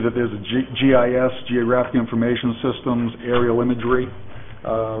 you see that there's a GIS, Geographic Information Systems, aerial imagery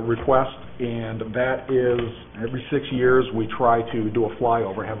request, and that is every 6 years we try to do a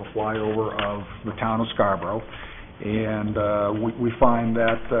flyover, have a flyover of the town of Scarborough, and we find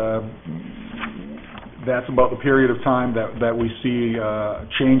that that's about the period of time that we see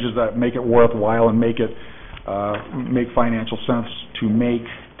changes that make it worthwhile and make financial sense to make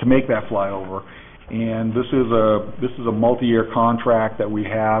that flyover. And this is a multi-year contract that we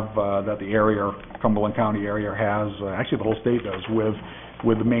have that the area, Cumberland County area, has. Actually, the whole state does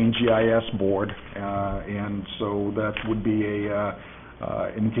with the Maine GIS board, and so that would be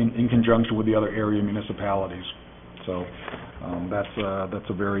in conjunction with the other area municipalities. So that's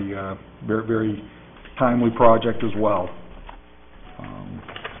a very very timely project as well.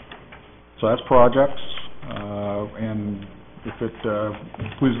 So that's projects, and if it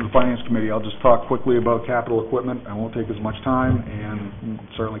pleases the Finance Committee, I'll just talk quickly about capital equipment. I won't take as much time, and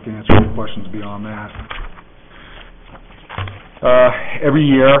certainly can answer any questions beyond that. Every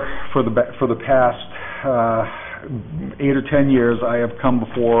year for the past 8 or 10 years, I have come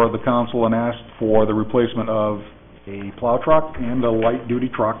before the council and asked for the replacement of a plow truck and a light-duty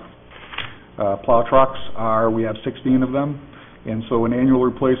truck. Plow trucks we have 16 of them, and so an annual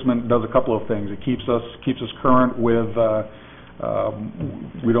replacement does a couple of things. It keeps us current with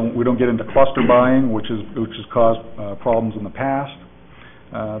we don't get into cluster buying, which has caused problems in the past.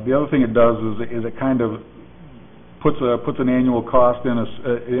 The other thing it does is it kind of puts an annual cost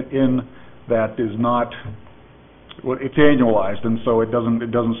in that is not, well, it's annualized, and so it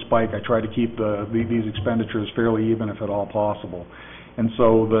doesn't spike. I try to keep these expenditures fairly even, if at all possible. And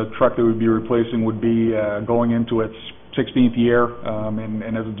so the truck that we'd be replacing would be going into its 16th year,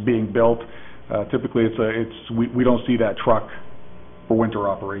 and as it's being built, typically we don't see that truck for winter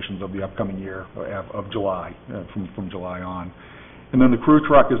operations of the upcoming year of July, from July on. And then the crew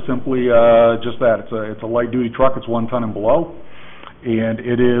truck is simply just that. It's a light duty truck. It's 1 ton and below, and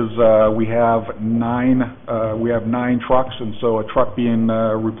it is we have 9 trucks, and so a truck being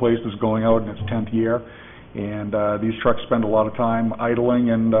replaced is going out in its 10th year. And these trucks spend a lot of time idling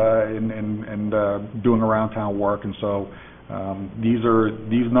and doing around town work, and so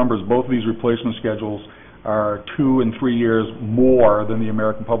these numbers, both of these replacement schedules, are 2 and 3 years more than the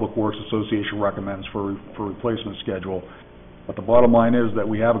American Public Works Association recommends for replacement schedule. But the bottom line is that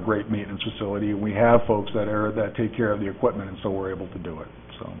we have a great maintenance facility, and we have folks that take care of the equipment, and so we're able to do it.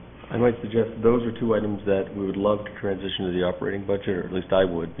 So I might suggest those are 2 items that we would love to transition to the operating budget, or at least I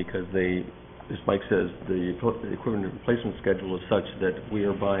would, because they, as Mike says, the equipment replacement schedule is such that we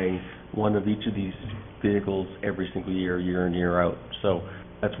are buying one of each of these vehicles every single year, year in, year out. So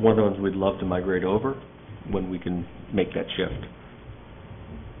that's one of the ones we'd love to migrate over when we can make that shift.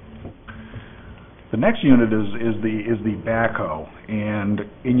 The next unit is the backhoe, and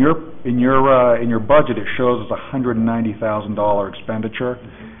in your budget it shows it's $190,000 expenditure,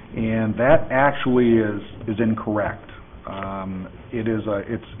 and that actually is incorrect.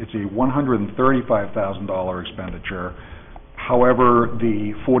 It's a $135,000 expenditure. However,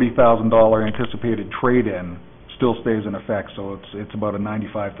 the $40,000 anticipated trade-in still stays in effect, so it's about a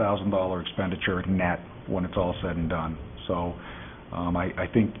 $95,000 expenditure net when it's all said and done. So I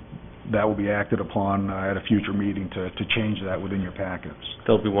think that will be acted upon at a future meeting to change that within your packets.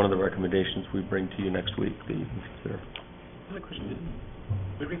 That'll be one of the recommendations we bring to you next week that you can consider. Another question,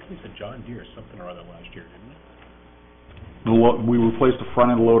 we replaced a John Deere something or other last year, didn't we? We replaced the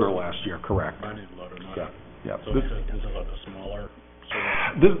front-end loader last year, correct? Front-end loader, not Yeah. So this is a smaller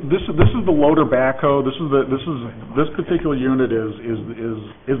sort of... This is the loader backhoe. This particular unit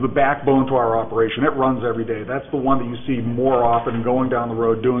is the backbone to our operation. It runs every day. That's the one that you see more often going down the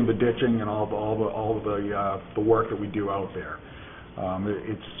road, doing the ditching and all of the work that we do out there.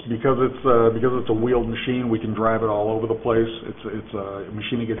 It's because it's a wheeled machine. We can drive it all over the place. It's a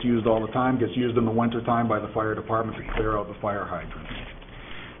machine that gets used all the time. Gets used in the winter time by the fire department to clear out the fire hydrants.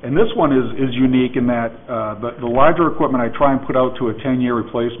 And this one is unique in that the larger equipment I try and put out to a 10-year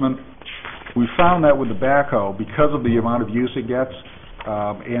replacement. We found that with the backhoe, because of the amount of use it gets,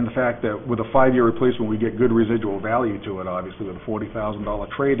 and the fact that with a 5-year replacement we get good residual value to it, obviously with a $40,000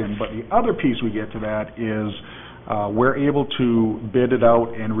 trade-in. But the other piece we get to that is we're able to bid it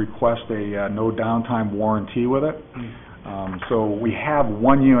out and request a no downtime warranty with it. So we have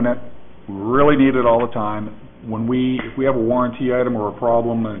one unit. We really need it all the time. If we have a warranty item or a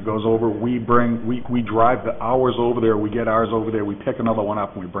problem and it goes over, we drive the hours over there, we get ours over there, we pick another one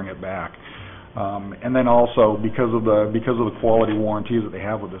up and we bring it back. And then also because of the quality warranties that they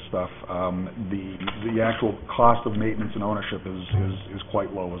have with this stuff, the actual cost of maintenance and ownership is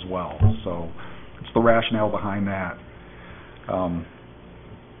quite low as well. So it's the rationale behind that.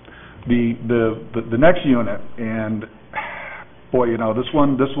 The next unit, and boy, this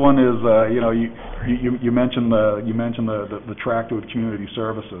one is you mentioned the tractor with community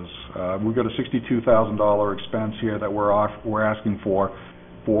services. We've got a $62,000 expense here that we're asking for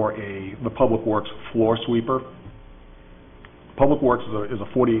the Public Works floor sweeper. Public Works is a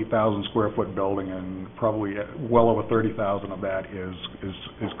 48,000 square foot building, and probably well over 30,000 of that is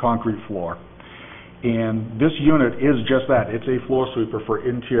concrete floor. And this unit is just that. It's a floor sweeper for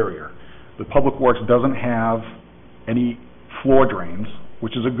interior. The Public Works doesn't have any floor drains,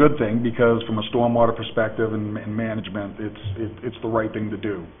 which is a good thing because from a stormwater perspective and management, it's the right thing to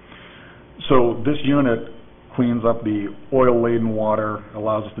do. So this unit cleans up the oil-laden water,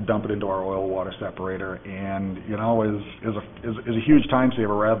 allows us to dump it into our oil water separator, and is a huge time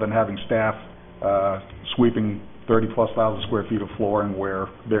saver rather than having staff sweeping 30,000+ square feet of flooring where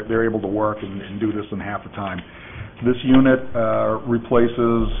they're able to work and do this in half the time. This unit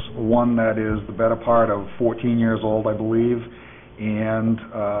replaces one that is the better part of 14 years old, I believe, and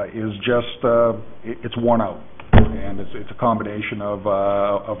is just it's worn out, and it's a combination of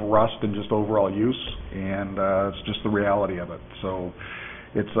rust and just overall use, and it's just the reality of it. So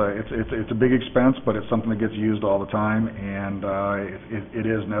it's a big expense, but it's something that gets used all the time, and it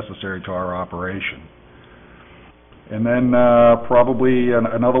is necessary to our operation. And then probably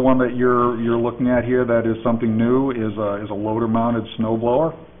another one that you're looking at here that is something new is a loader-mounted snow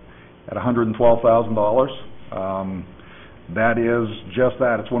blower at $112,000. That is just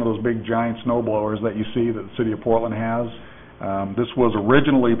that. It's one of those big giant snow blowers that you see that the City of Portland has. This was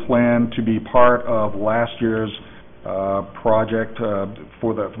originally planned to be part of last year's project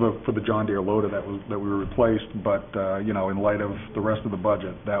for the John Deere loader that we replaced, but in light of the rest of the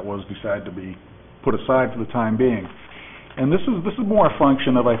budget, that was decided to be put aside for the time being. And this is more a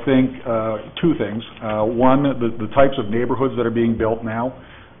function of, I think, two things. One, the types of neighborhoods that are being built now.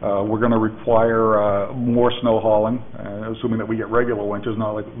 We're going to require more snow hauling, assuming that we get regular winters,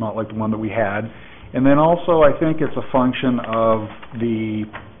 not like the one that we had. And then also, I think it's a function of the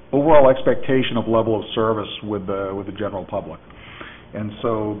overall expectation of level of service with the general public. And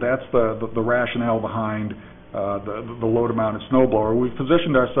so that's the rationale behind the loader-mounted snowblower. We've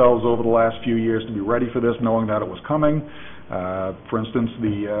positioned ourselves over the last few years to be ready for this, knowing that it was coming. For instance,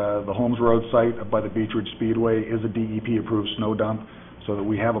 the Holmes Road site by the Beach Ridge Speedway is a DEP-approved snow dump, so that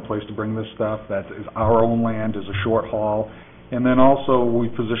we have a place to bring this stuff. That is our own land, is a short haul. And then also we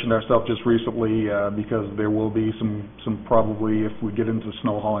positioned ourselves just recently because there will be some probably, if we get into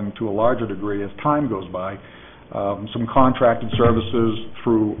snow hauling to a larger degree as time goes by, some contracted services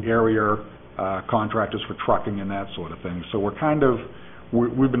through area contractors for trucking and that sort of thing. So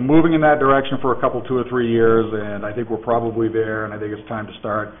we've been moving in that direction for a couple, 2 or 3 years, and I think we're probably there, and I think it's time to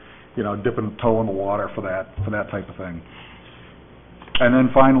start, dipping a toe in the water for that type of thing. And then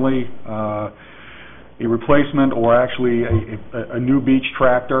finally, a replacement, or actually a new beach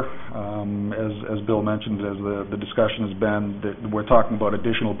tractor, as Bill mentioned, as the discussion has been, that we're talking about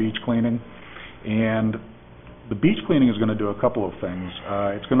additional beach cleaning. And the beach cleaning is going to do a couple of things.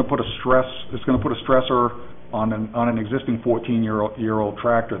 It's going to put a stressor on an existing 14-year-old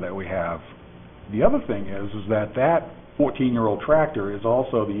tractor that we have. The other thing is that 14-year-old tractor is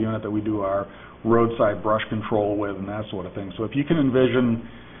also the unit that we do our roadside brush control with and that sort of thing. So if you can envision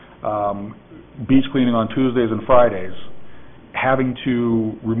beach cleaning on Tuesdays and Fridays, having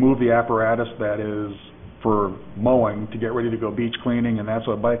to remove the apparatus that is for mowing to get ready to go beach cleaning, and that's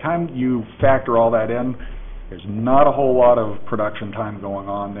what, by the time you factor all that in, there's not a whole lot of production time going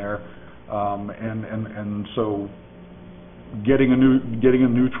on there, and so getting a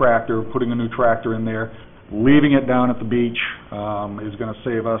new tractor, putting a new tractor in there, leaving it down at the beach is going to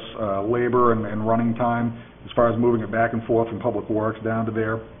save us labor and running time as far as moving it back and forth from Public Works down to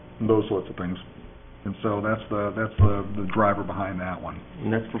there, and those sorts of things. And so that's the driver behind that one.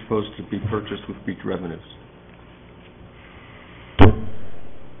 And that's proposed to be purchased with beach revenues.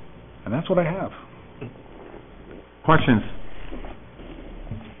 And that's what I have. Questions?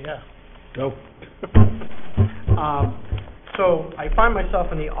 Yeah. Go. So I find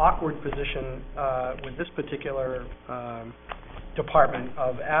myself in the awkward position with this particular department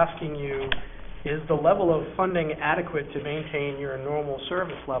of asking you, is the level of funding adequate to maintain your normal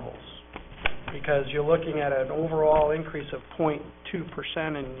service levels? Because you're looking at an overall increase of 0.2%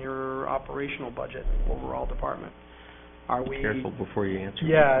 in your operational budget, overall department. Are we... Careful before you answer.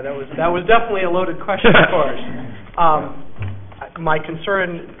 Yeah, that was definitely a loaded question, of course. My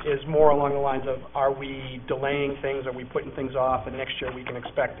concern is more along the lines of, are we delaying things, are we putting things off, and next year we can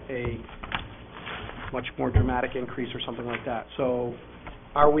expect a much more dramatic increase or something like that. So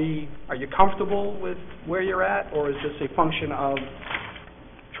are you comfortable with where you're at, or is this a function of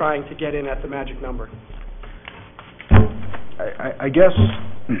trying to get in at the magic number? I guess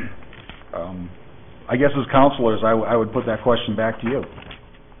as counselors, I would put that question back to you.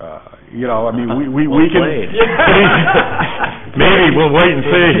 I mean, we can... Maybe we'll wait and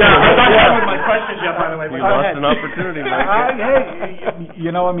see. Yeah, I'm not done with my questions yet, by the way. We lost an opportunity, Mike.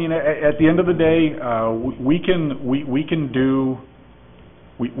 Hey, I mean, at the end of the day, we can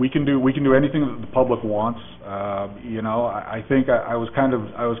do anything that the public wants. I think I was kind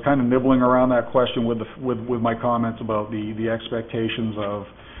of nibbling around that question with my comments about the expectations of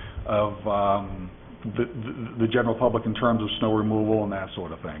the general public in terms of snow removal and that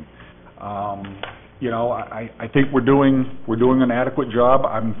sort of thing. I think we're doing an adequate job.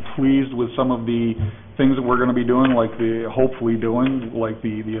 I'm pleased with some of the things that we're going to be doing, like the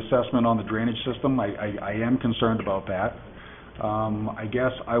assessment on the drainage system. I am concerned about that. I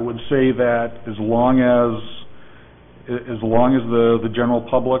guess I would say that as long as the general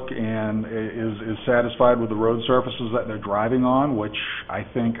public is satisfied with the road surfaces that they're driving on, which I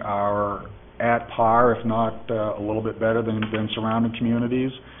think are at par, if not a little bit better than surrounding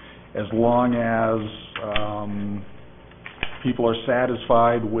communities, as long as people are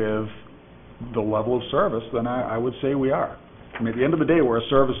satisfied with the level of service, then I would say we are. I mean, at the end of the day, we're a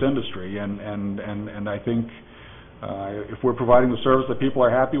service industry, and I think if we're providing the service that people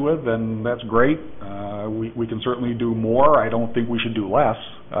are happy with, then that's great. We can certainly do more. I don't think we should do less.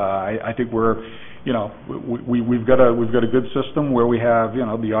 I think we've got a good system where we have,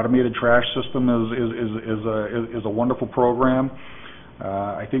 the automated trash system is a wonderful program.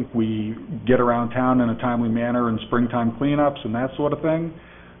 I think we get around town in a timely manner in springtime cleanups and that sort of thing.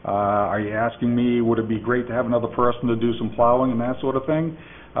 Are you asking me, would it be great to have another person to do some plowing and that sort of thing?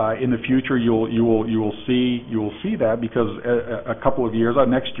 In the future, you will see that, because a couple of years,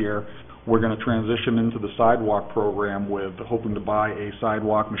 next year, we're going to transition into the sidewalk program with hoping to buy a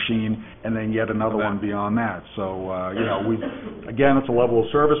sidewalk machine and then yet another one beyond that. So again, it's a level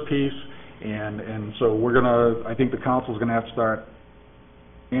of service piece, and so I think the council's going to have to start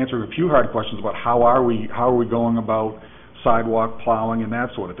answering a few hard questions about how are we going about sidewalk plowing and that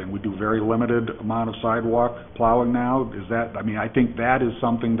sort of thing. We do very limited amount of sidewalk plowing now. I think that is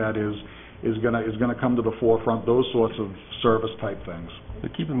something that is going to come to the forefront, those sorts of service type things.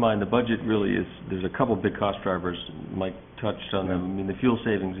 But keep in mind, the budget really is, there's a couple big cost drivers. Mike touched on them. I mean, the fuel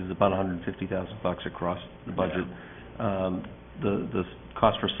savings is about $150,000 across the budget. The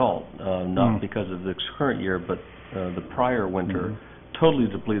cost for salt, not because of this current year, but the prior winter, totally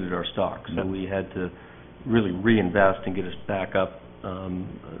depleted our stock. So we had to really reinvest and get us back up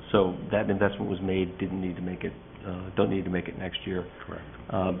So that investment was made, don't need to make it next year. Correct.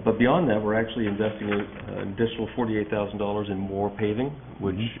 But beyond that, we're actually investing an additional $48,000 in more paving,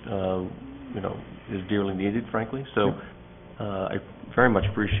 which, is dearly needed, frankly. So I very much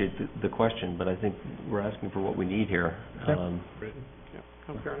appreciate the question, but I think we're asking for what we need here. Fair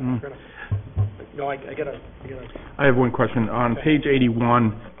enough. No, I get it. I have one question. On page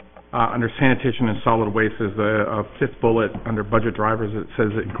 81, under sanitation and solid waste, there's a fifth bullet under budget drivers. It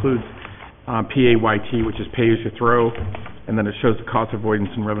says it includes PAYT, which is pay as you throw, and then it shows the cost avoidance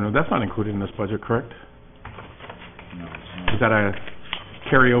and revenue. That's not included in this budget, correct? No. Is that a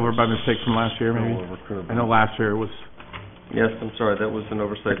carryover by mistake from last year, maybe? I know last year it was. Yes, I'm sorry, that was an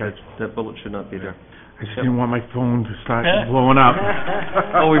oversight. Okay. That bullet should not be there. I just didn't want my phone to start blowing up.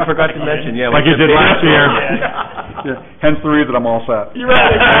 Oh, we forgot to mention, Like it did last year. Hence the reason I'm all set. You're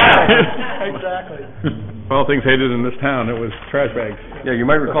right, exactly. All things hated in this town, it was trash bags. Yeah, you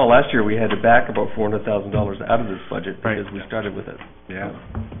might recall last year we had to back about $400,000 out of this budget because we started with it. Yeah.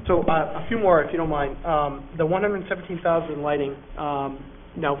 So a few more, if you don't mind. The $117,000 in lighting,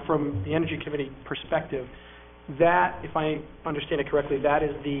 now from the Energy Committee perspective, that, if I understand it correctly, that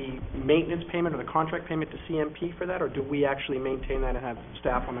is the maintenance payment or the contract payment to CMP for that, or do we actually maintain that and have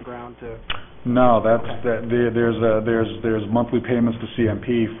staff on the ground to? No, there's monthly payments to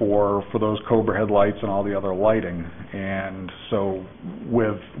CMP for those Cobra headlights and all the other lighting, and so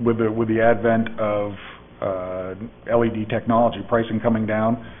with the advent of LED technology, pricing coming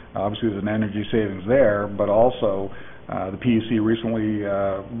down, obviously there's an energy savings there, but also the PUC recently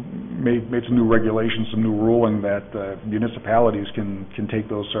made some new regulations, some new ruling that municipalities can take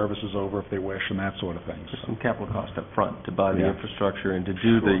those services over if they wish, and that sort of thing. There's some capital cost up front to buy the infrastructure and to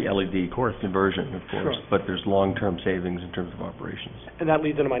do the LED conversion, of course, but there's long-term savings in terms of operations. And that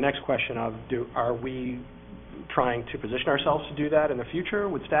leads into my next question of, are we trying to position ourselves to do that in the future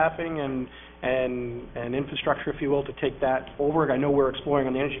with staffing and infrastructure, if you will, to take that over? I know we're exploring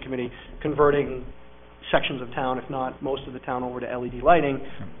on the Energy Committee converting sections of town, if not most of the town, over to LED lighting.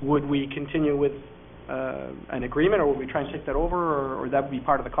 Would we continue with an agreement, or would we try and take that over, or that would be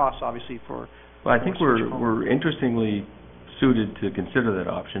part of the cost, obviously, for... Well, I think we're interestingly suited to consider that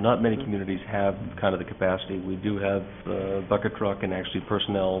option. Not many communities have kind of the capacity. We do have a bucket truck and actually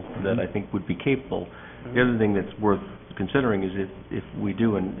personnel that I think would be capable. The other thing that's worth considering is if we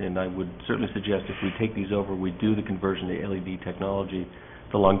do, and I would certainly suggest if we take these over, we do the conversion to LED technology,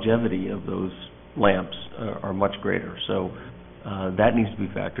 the longevity of those lamps are much greater. So that needs to be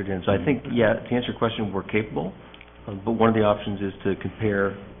factored in. So I think, to answer your question, we're capable, but one of the options is to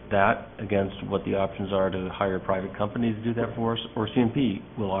compare that against what the options are to hire private companies to do that for us, or CMP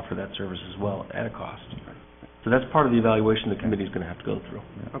will offer that service as well at a cost. So that's part of the evaluation the committee is going to have to go through.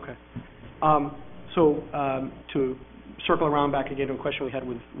 Okay. To circle around back again to a question we had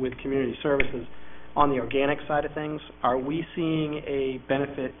with community services, on the organic side of things, are we seeing a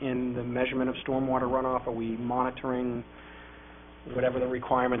benefit in the measurement of stormwater runoff? Are we monitoring whatever the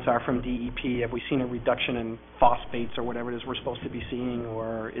requirements are from DEP? Have we seen a reduction in phosphates or whatever it is we're supposed to be seeing?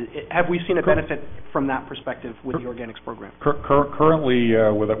 Or have we seen a benefit from that perspective with the organics program? Currently,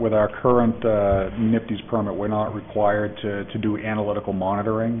 with our current NIPD's permit, we're not required to do analytical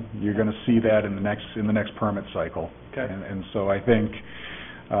monitoring. You're going to see that in the next permit cycle. Okay. And so I think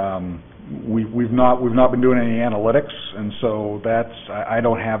we've not been doing any analytics, and so I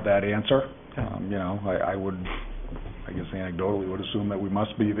don't have that answer. I guess anecdotally would assume that we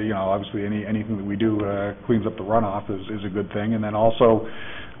must be. Obviously anything that we do cleans up the runoff is a good thing, and then also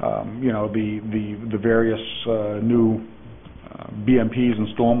the various new BMPs and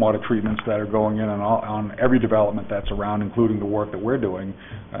stormwater treatments that are going in on every development that's around, including the work that we're doing,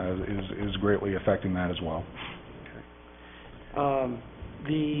 is greatly affecting that as well.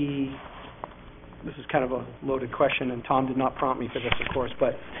 This is kind of a loaded question, and Tom did not prompt me for this, of course,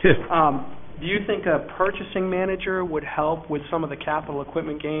 but do you think a purchasing manager would help with some of the capital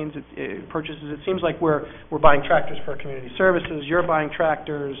equipment gains, purchases? It seems like we're buying tractors for community services, you're buying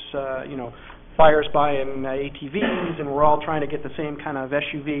tractors, Fire's buying ATVs, and we're all trying to get the same kind of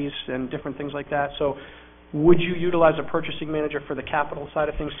SUVs and different things like that. So would you utilize a purchasing manager for the capital side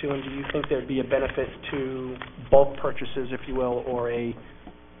of things too, and do you think there'd be a benefit to bulk purchases, if you will, or a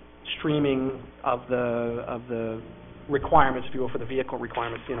streaming of the requirements, if you will, for the vehicle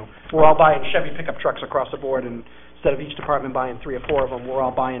requirements? We're all buying Chevy pickup trucks across the board, and instead of each department buying 3 or 4 of them,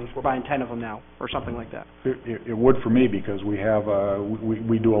 we're buying 10 of them now, or something like that. It would for me, because we have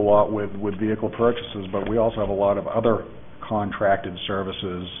we do a lot with vehicle purchases, but we also have a lot of other contracted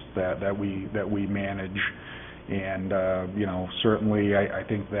services that we manage, and certainly I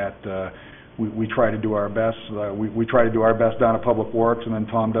think that we try to do our best. We try to do our best down at Public Works, and then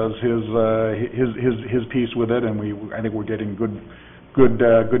Tom does his piece with it, and I think we're getting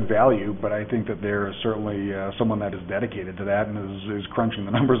good value. But I think that there is certainly someone that is dedicated to that and is crunching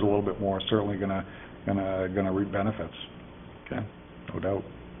the numbers a little bit more. Certainly gonna reap benefits. Okay. No doubt.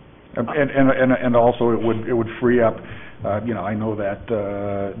 And also it would free up. I know that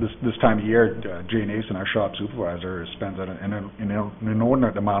this time of year, Jay Nason, our shop supervisor, spends an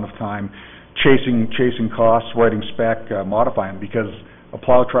inordinate amount of time chasing costs, writing spec, modifying, because a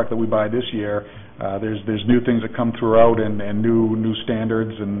plow truck that we buy this year, there's new things that come throughout and new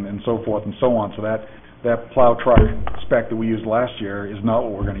standards and so forth and so on. So that plow truck spec that we used last year is not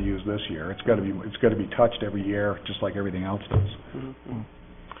what we're going to use this year. It's got to be touched every year, just like everything else does. Mm-hmm.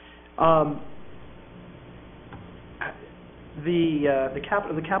 The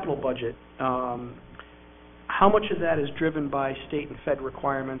capital budget, how much of that is driven by state and Fed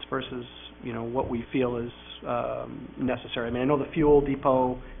requirements versus, what we feel is necessary? I mean, I know the fuel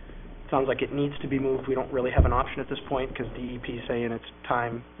depot sounds like it needs to be moved. We don't really have an option at this point because DEP is saying it's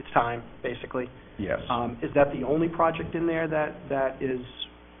time, basically. Yes. Is that the only project in there that is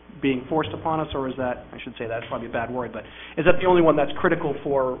being forced upon us, or is that, I should say that's probably a bad word, but is that the only one that's critical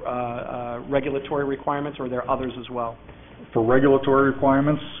for regulatory requirements, or are there others as well? For regulatory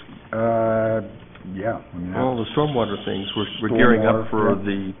requirements, yeah. I mean, well, the stormwater things, we're gearing up for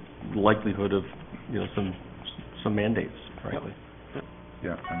the likelihood of, some mandates, frankly.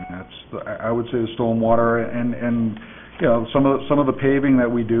 Yeah, I mean, I would say the stormwater and some of the paving that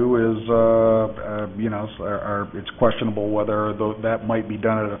we do is it's questionable whether that might be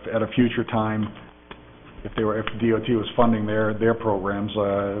done at a future time. If DOT was funding their programs,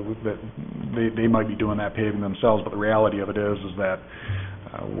 that they might be doing that paving themselves. But the reality of it is that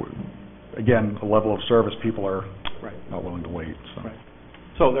again, the level of service, people are not willing to wait. So. Right.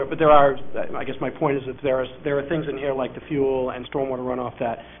 So there are. I guess my point is that there are things in here like the fuel and stormwater runoff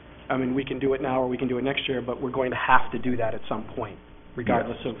that, I mean, we can do it now or we can do it next year, but we're going to have to do that at some point,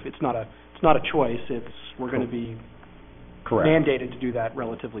 regardless of it's not a choice. We're going to be mandated to do that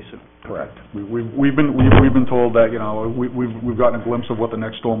relatively soon. Correct. We've been told that we've gotten a glimpse of what the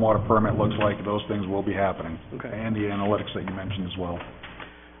next stormwater permit looks like. Those things will be happening, and the analytics that you mentioned as well.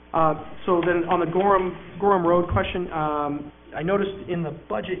 So then on the Gorham Road question, I noticed in the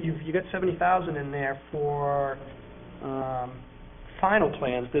budget you got $70,000 in there for final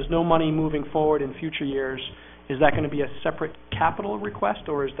plans. There's no money moving forward in future years. Is that going to be a separate capital request,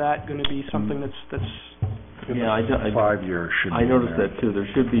 or is that going to be something that's yeah, 5 years should I be noticed there. that too. There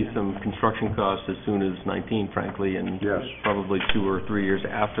should be some construction costs as soon as 19, frankly, and probably 2 or 3 years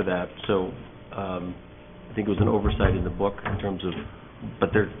after that. So I think it was an oversight in the book in terms of,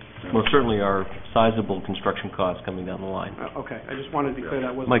 but there most certainly are sizable construction costs coming down the line. Okay, I just wanted to be clear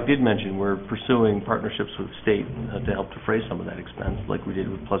that wasn't... Mike did mention we're pursuing partnerships with the state to help defray some of that expense, like we did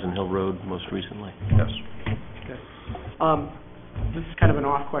with Pleasant Hill Road most recently. Yes. Okay. This is kind of an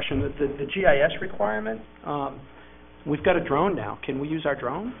off question. The GIS requirement, we've got a drone now. Can we use our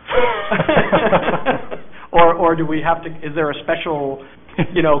drone? or do we have to, is there a special,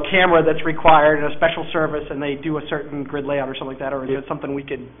 camera that's required and a special service and they do a certain grid layout or something like that, or is it something we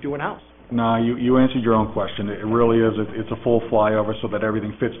could do in-house? No, you answered your own question. It really is. It's a full flyover so that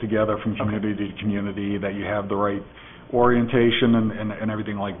everything fits together from community to community, that you have the right orientation and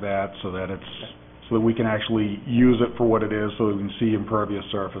everything like that, so that so that we can actually use it for what it is, so that we can see impervious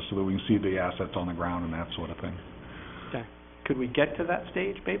surface, so that we can see the assets on the ground and that sort of thing. Okay. Could we get to that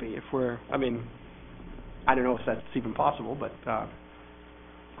stage, maybe, if I don't know if that's even possible, but...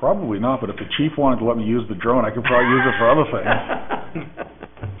 Probably not, but if the chief wanted to let me use the drone, I could probably use it for other things.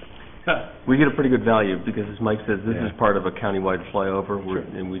 We get a pretty good value because, as Mike says, this is part of a countywide flyover,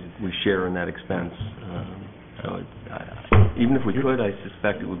 and we share in that expense. Even if we could, I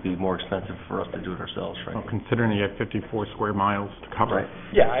suspect it would be more expensive for us to do it ourselves, right? Well, considering you have 54 square miles to cover. Right.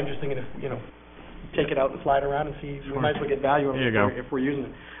 Yeah, I'm just thinking if, take it out and fly it around and see, we might as well get value of it if we're using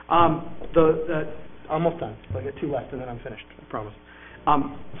it. Almost done. I got 2 left and then I'm finished, I promise.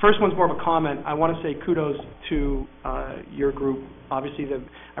 First one's more of a comment. I want to say kudos to your group. Obviously,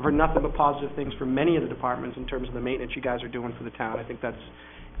 I've heard nothing but positive things from many of the departments in terms of the maintenance you guys are doing for the town. I think that's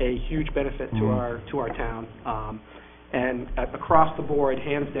a huge benefit to our town. And across the board,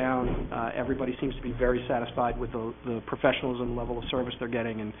 hands down, everybody seems to be very satisfied with the professionalism level of service they're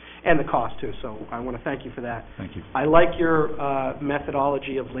getting and the cost, too. So I want to thank you for that. Thank you. I like your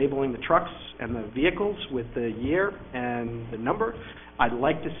methodology of labeling the trucks and the vehicles with the year and the number. I'd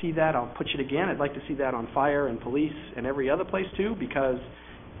like to see that. I'll put it again. I'd like to see that on fire and police and every other place, too, because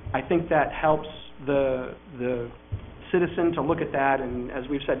I think that helps the citizen to look at that, and as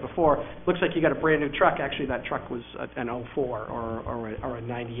we've said before, looks like you got a brand-new truck. Actually, that truck was an '04 or a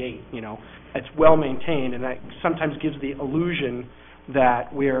 '98, you know. It's well-maintained, and that sometimes gives the illusion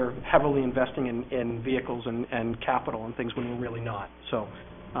that we're heavily investing in vehicles and capital and things when we're really not. So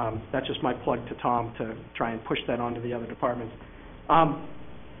that's just my plug to Tom to try and push that onto the other departments.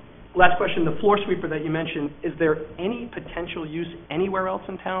 Last question, the floor sweeper that you mentioned, is there any potential use anywhere else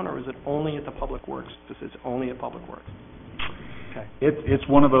in town, or is it only at the Public Works? This is only at Public Works. Okay. It's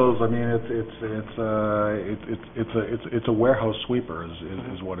one of those. I mean, it's a warehouse sweeper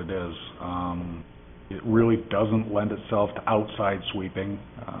is what it is. It really doesn't lend itself to outside sweeping.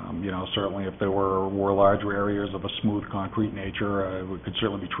 You know, certainly if there were larger areas of a smooth concrete nature, it could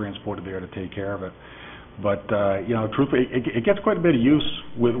certainly be transported there to take care of it. But, you know, truthfully, it gets quite a bit of use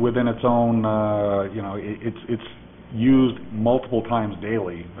within its own, you know, it's used multiple times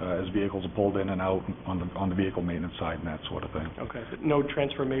daily as vehicles are pulled in and out on the vehicle maintenance side and that sort of thing. Okay, but no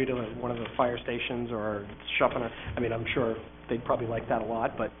transfer maybe to one of the fire stations or shopping, I mean, I'm sure they'd probably like that a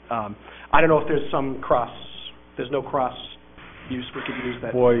lot, but I don't know if there's there's no cross use we could use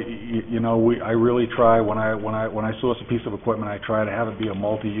that. Boy, you know, I really try when I source a piece of equipment, I try to have it be a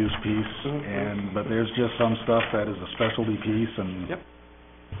multi-use piece, but there's just some stuff that is a specialty piece, and yep,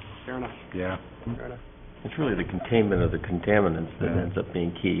 fair enough. Yeah, fair enough. It's really the containment of the contaminants that ends up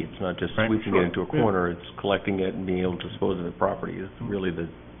being key. It's not just sweeping it into a corner, it's collecting it and being able to dispose of the property. It's really the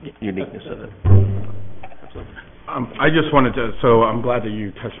uniqueness of it. Absolutely. I just wanted to, so I'm glad that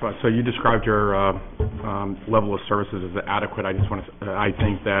you touched on, so you described your level of services as adequate. I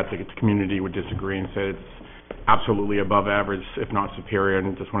think that the community would disagree and say it's absolutely above average, if not superior,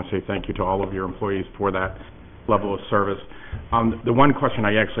 and just want to say thank you to all of your employees for that level of service. The one question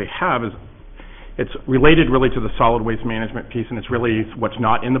I actually have is, it's related really to the solid waste management piece, and it's really what's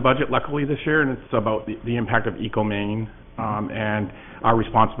not in the budget, luckily, this year, and it's about the impact of Maine and our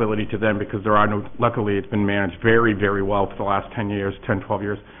responsibility to them, because luckily it's been managed very, very well for the last 10 years, 10, 12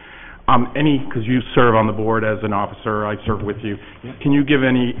 years. Because you serve on the board as an officer, I serve with you. Yeah. Can you give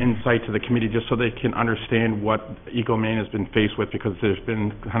any insight to the committee just so they can understand what Maine has been faced with, because there's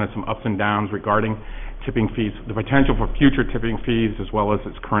been kind of some ups and downs regarding tipping fees, the potential for future tipping fees, as well as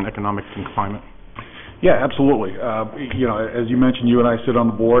its current economic climate? Yeah, absolutely. You know, as you mentioned, you and I sit on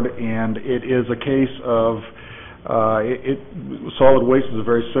the board, and it is a case of solid waste is a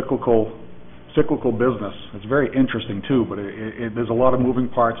very cyclical business. It's very interesting too, but there's a lot of moving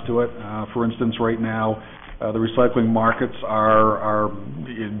parts to it. For instance, right now, the recycling markets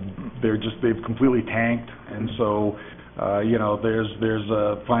they've completely tanked, and so you know,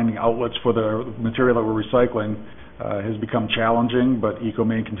 there's finding outlets for the material that we're recycling has become challenging, but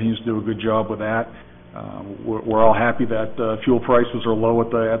Maine continues to do a good job with that. We're all happy that fuel prices are low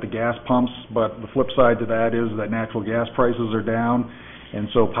at the gas pumps, but the flip side to that is that natural gas prices are down, and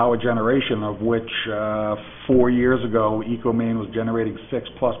so power generation, of which 4 years ago Maine was generating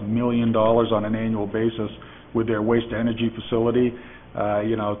 $6+ million on an annual basis with their waste to energy facility.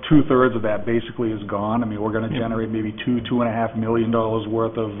 You know, 2/3 of that basically is gone. I mean, we're going to generate maybe $2.5 million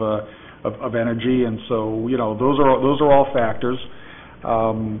worth of energy, and so you know, those are all factors.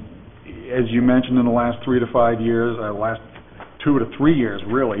 As you mentioned, in the last 3 to 5 years, last 2 to 3 years,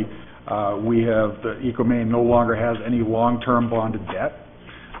 really, we have Maine no longer has any long-term bonded debt.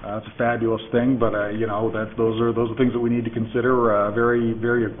 It's a fabulous thing, but you know, those are things that we need to consider. Very,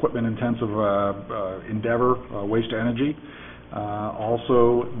 very equipment-intensive endeavor, waste to energy.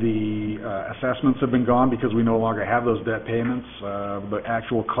 Also, the assessments have been gone because we no longer have those debt payments. The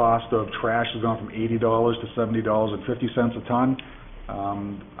actual cost of trash has gone from $80 to $70.50 a ton.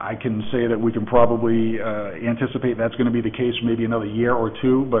 I can say that we can probably anticipate that's going to be the case for maybe another year or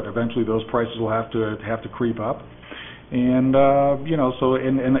two, but eventually those prices will have to creep up. And you know, so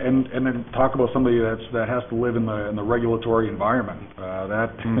and then talk about somebody that has to live in the regulatory environment.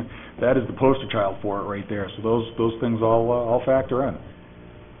 That is the poster child for it right there. So those things all factor in.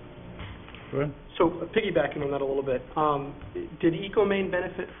 Good. So piggybacking on that a little bit, did Maine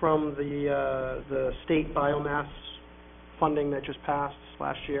benefit from the state biomass funding that just passed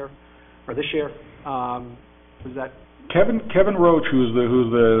last year or this year? Was that Kevin Roach, who's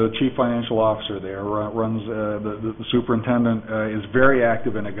the chief financial officer there, runs the superintendent, is very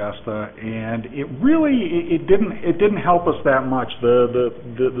active in Augusta, and it didn't help us that much.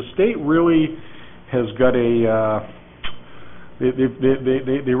 The state really has got they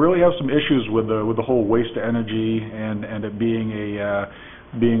really have some issues with the whole waste to energy and it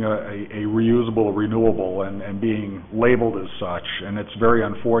being a reusable, renewable, and being labeled as such, and it's very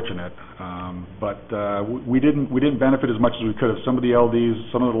unfortunate. But we didn't benefit as much as we could have. Some of the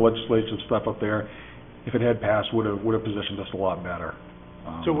LDs, some of the legislative stuff up there, if it had passed, would have positioned us a lot better.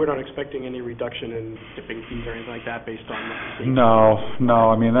 So we're not expecting any reduction in tipping fees or anything like that based on what you're seeing? No.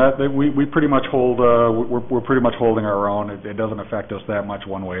 I mean, we pretty much hold, we're pretty much holding our own. It doesn't affect us that much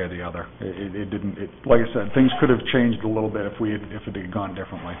one way or the other. It didn't, like I said, things could have changed a little bit if it had gone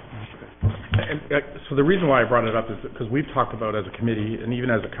differently. And, so the reason why I brought it up is because we've talked about as a committee and even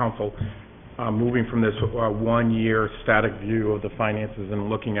as a council, moving from this 1-year static view of the finances and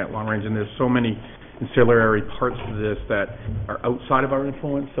looking at long range, and there's so many ancillary parts to this that are outside of our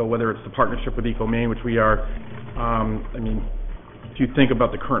influence. So whether it's the partnership with Maine, which we are, I mean, if you think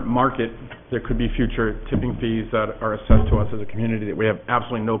about the current market, there could be future tipping fees that are assessed to us as a community that we have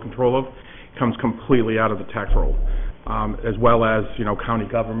absolutely no control of. It comes completely out of the tax roll, as well as, county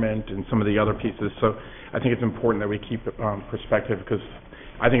government and some of the other pieces. So I think it's important that we keep perspective, because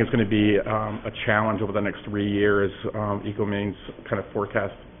I think it's going to be a challenge over the next 3 years, Maine's kind of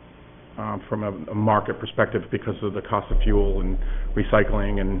forecast from a market perspective because of the cost of fuel and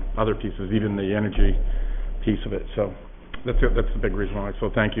recycling and other pieces, even the energy piece of it. So that's the big reason why.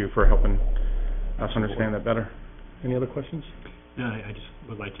 So thank you for helping us understand that better. Any other questions? No, I just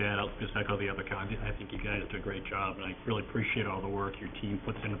would like to add, I'll just echo the other comments. I think you guys do a great job, and I really appreciate all the work your team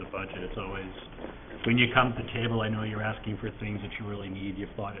puts into the budget. It's always, when you come to the table, I know you're asking for things that you really need.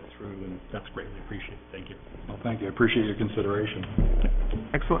 You've thought it through, and that's greatly appreciated. Thank you. Well, thank you. I appreciate your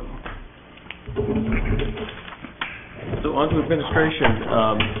consideration. Excellent. So on to administration.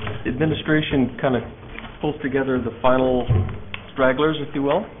 Administration kind of pulls together the final stragglers, if you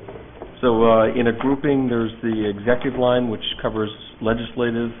will. So in a grouping, there's the executive line, which covers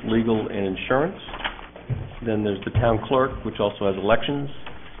legislative, legal, and insurance. Then there's the town clerk, which also has elections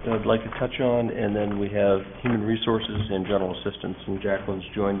that I'd like to touch on. And then we have human resources and general assistance, and Jacqueline's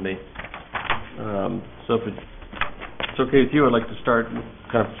joined me. So if it's okay with you, I'd like to start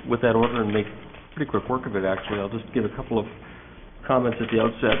kind of with that order and make pretty quick work of it, actually. I'll just give a couple of comments at the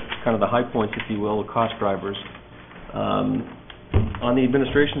outset, kind of the high points, if you will, the cost drivers. On the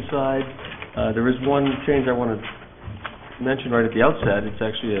administration side, there is one change I want to mention right at the outset. It's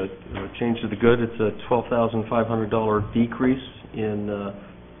actually a change to the good. It's a $12,500 decrease in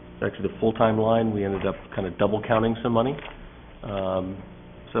actually the full-time line. We ended up kind of double counting some money.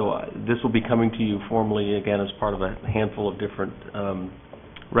 So this will be coming to you formally, again, as part of a handful of different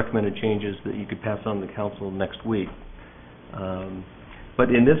recommended changes that you could pass on to the council next week. But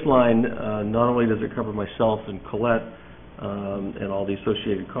in this line, not only does it cover myself and Colette and all the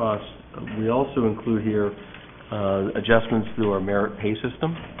associated costs, we also include here adjustments through our merit pay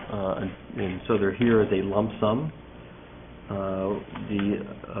system, and so they're here as a lump sum.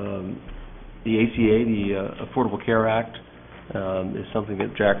 The ACA, the Affordable Care Act, is something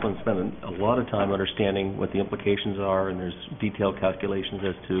that Jacqueline spent a lot of time understanding what the implications are, and there's detailed calculations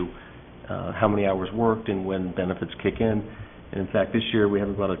as to how many hours worked and when benefits kick in. And in fact, this year we have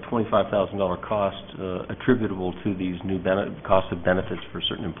about a $25,000 cost attributable to these new costs of benefits for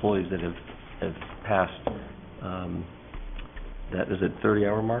certain employees that have passed that, is it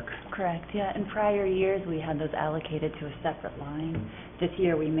 30-hour mark? Correct, yeah. In prior years, we had those allocated to a separate line. This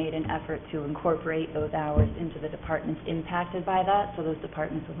year, we made an effort to incorporate those hours into the departments impacted by that, so those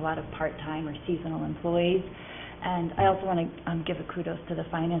departments with a lot of part-time or seasonal employees. And I also want to give a kudos to the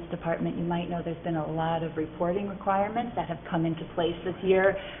finance department. You might know there's been a lot of reporting requirements that have come into place this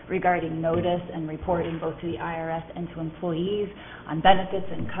year regarding notice and reporting both to the IRS and to employees on benefits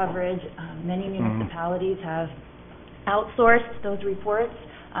and coverage. Many municipalities have outsourced those reports,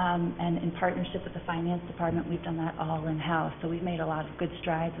 and in partnership with the finance department, we've done that all in-house. So we've made a lot of good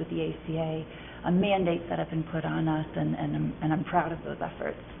strides with the ACA, mandates that have been put on us, and I'm proud of those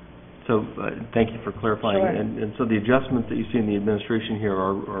efforts. So thank you for clarifying. Sure. And so the adjustments that you see in the administration here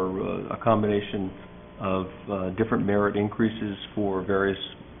are a combination of different merit increases for various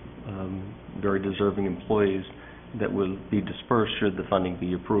very deserving employees that will be dispersed should the funding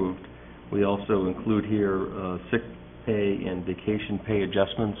be approved. We also include here sick pay and vacation pay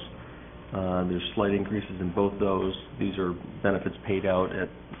adjustments. There's slight increases in both those. These are benefits paid out at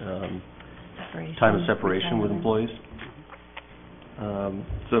time of separation with employees.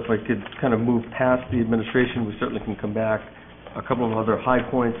 So if I could kind of move past the administration, we certainly can come back. A couple of other high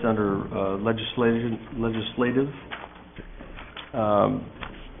points under legislative.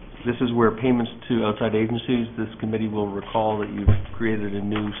 This is where payments to outside agencies, this committee will recall that you've created a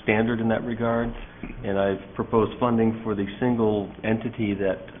new standard in that regard, and I've proposed funding for the single entity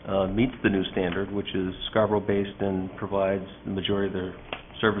that meets the new standard, which is Scarborough-based and provides the majority of their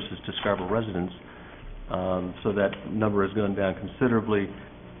services to Scarborough residents. So that number has gone down considerably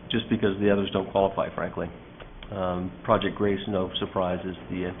just because the others don't qualify, frankly. Project Grace, no surprise, is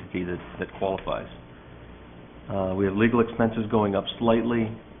the entity that qualifies. We have legal expenses going up slightly,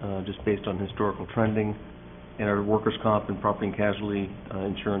 just based on historical trending, and our workers' comp and property and casualty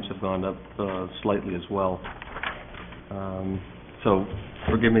insurance have gone up slightly as well. So,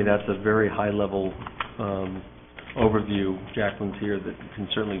 forgive me, that's a very high-level overview. Jacqueline's here that can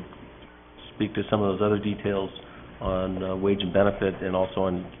certainly speak to some of those other details on wage and benefit, and also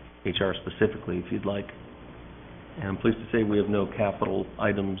on HR specifically, if you'd like. And I'm pleased to say we have no capital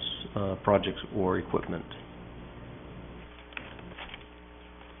items, projects, or equipment.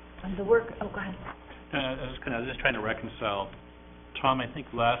 The work, go ahead. I was just trying to reconcile. Tom, I think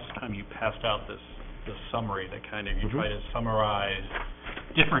last time you passed out this summary that kind of, you try to summarize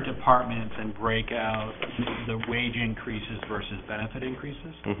different departments and break out the wage increases versus benefit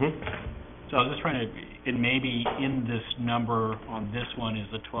increases. So I was just trying to, it may be in this number on this one is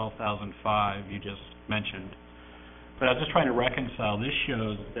the 12,005 you just mentioned. But I was just trying to reconcile. This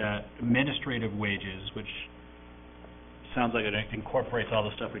shows that administrative wages, which sounds like it incorporates all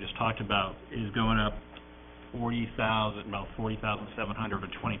the stuff we just talked about, is going up about 40,700 or 20%.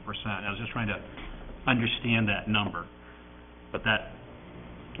 I was just trying to understand that number. But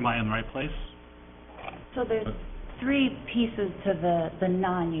am I in the right place? So there's three pieces to the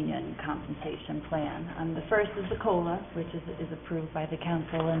non-union compensation plan. The first is the COLA, which is approved by the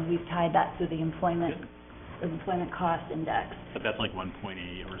council, and we've tied that to the employment cost index. But that's like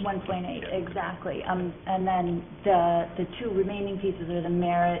 1.8 or something. 1.8, exactly. And then the two remaining pieces are the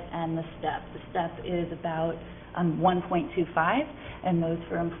merit and the STEP. The STEP is about 1.25, and those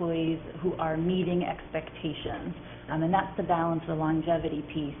for employees who are meeting expectations. And that's to balance the longevity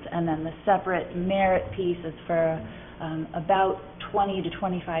piece. And then the separate merit piece is for about 20 to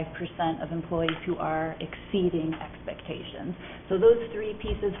 25% of employees who are exceeding expectations. So those three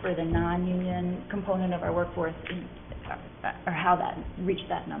pieces for the non-union component of our workforce are how that reached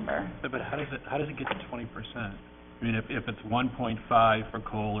that number. But how does it get to 20%? I mean, if it's 1.5 for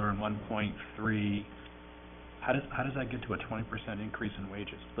COLA and 1.3, how does that get to a 20% increase in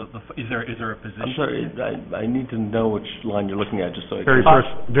wages? Is there a position? I'm sorry, I need to know which line you're looking at, just so I Very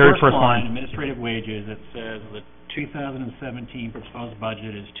first line. Administrative wages, it says the 2017 proposed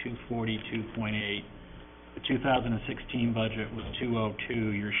budget is 242.8. The 2016 budget was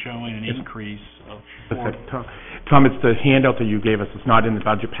 202. You're showing an increase of 4. Tom, it's the handout that you gave us. It's not in the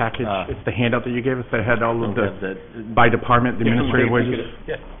budget package. It's the handout that you gave us that had all of the, by department, the administrative wages.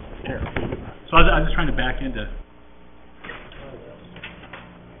 Yeah. So I was just trying to back into.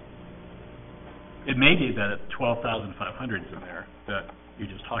 It may be that 12,500 is in there that you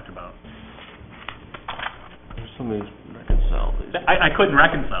just talked about. Somebody's reconcile these. I couldn't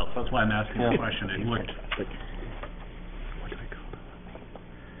reconcile, so that's why I'm asking the question. It looked.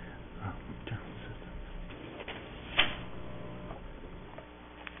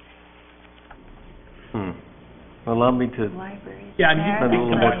 Allow me to spend a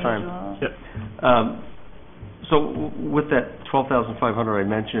little more time. So with that 12,500 I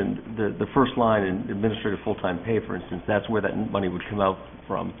mentioned, the first line in administrative full-time pay, for instance, that's where that money would come out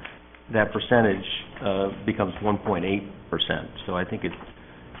from. That percentage becomes 1.8%. So I think it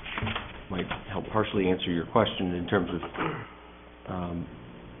might help partially answer your question in terms of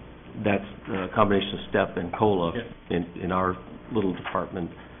that's a combination of STEP and COLA in our little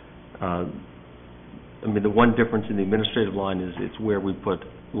department. I mean, the one difference in the administrative line is it's where we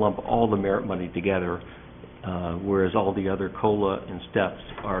lump all the merit money together, whereas all the other COLA and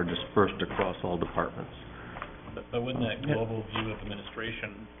STEPs are dispersed across all departments. But wouldn't that global view of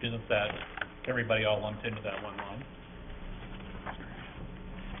administration, isn't that everybody all lumped into that one line?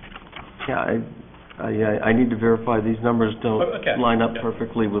 Yeah, I need to verify these numbers don't line up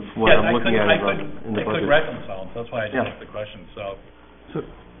perfectly with what I'm looking at in the budget. I couldn't reconcile, so that's why I just asked the question. So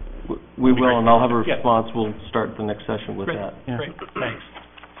we will, and I'll have a response. We'll start the next session with that. Yeah. Great, thanks.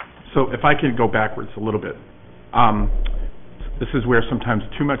 So if I could go backwards a little bit. This is where sometimes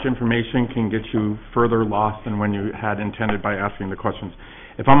too much information can get you further lost than when you had intended by asking the questions.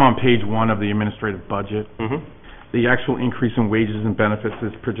 If I'm on page 1 of the administrative budget, the actual increase in wages and benefits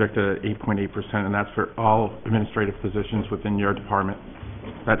is projected at 8.8%, and that's for all administrative positions within your department.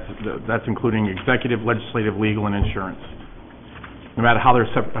 That's including executive, legislative, legal, and insurance. No matter how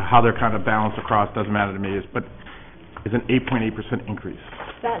they're kind of balanced across, doesn't matter to me. But it's an 8.8% increase.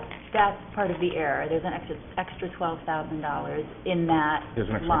 That's part of the error. There's an extra $12,000 in that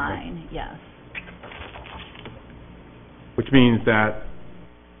line. Yes. Which means that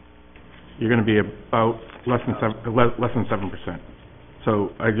you're going to be about less than 7%. So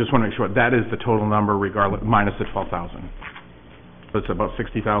I just want to make sure that is the total number, regardless, minus the $12,000. So it's about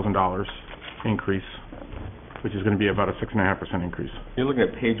 $60,000 increase, which is going to be about a 6.5% increase. You're looking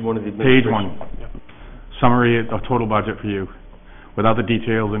at page 1 of the administration. Page 1. summary of total budget for you, without the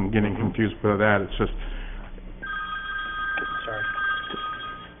details and getting confused with that. It's just, Sorry.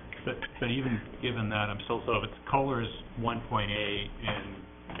 But even given that, I'm still, so if it's Kohler's 1.8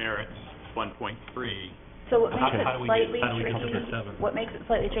 and Merritt's 1.3, So what makes how it do we slightly come to tricky, the 7? what makes it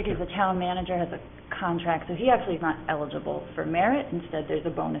slightly tricky is the town manager has a contract, so he actually is not eligible for merit. Instead, there's a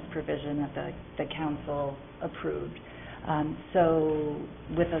bonus provision that the council approved. So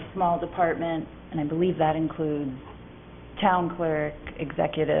with a small department, and I believe that includes town clerk,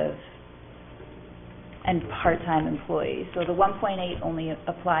 executive, and part-time employees. So the 1.8 only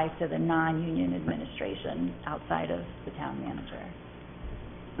applies to the non-union administration outside of the town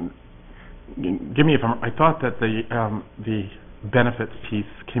manager. give me if I'm, I thought that the benefits piece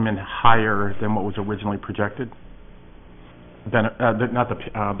came in higher than what was originally projected.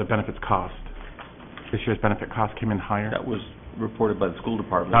 The benefits cost. This year's benefit cost came in higher. That was reported by the school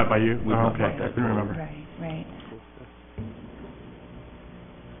department. Not by you? We Oh, talked okay, about that I didn't remember. Right.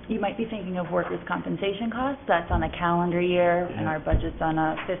 You might be thinking of workers' compensation costs. That's on a calendar year, and our budget's on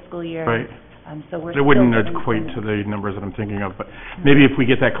a fiscal year. Right. So we're It wouldn't still getting equate some- to the numbers that I'm thinking of, but maybe if we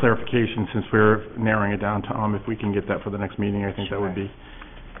get that clarification, since we're narrowing it down, Tom, if we can get that for the next meeting, I think that would be...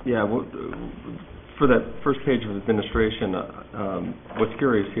 Yeah, well, for that first page of administration, what's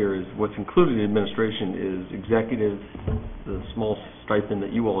curious here is what's included in administration is executive, the small stipend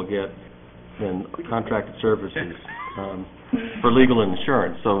that you all get, and contracted services for legal and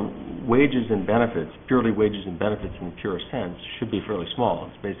insurance. So wages and benefits, purely wages and benefits in the pure sense, should be fairly small.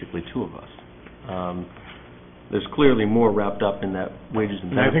 It's basically two of us. There's clearly more wrapped up in that wages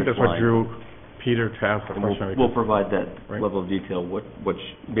and And I benefits think that's what line. drew Peter to ask the And question. we'll provide that Right. level of detail, what's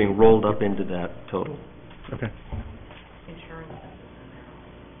being rolled up into that total. Okay. Insurance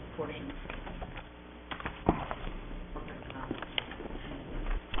portion.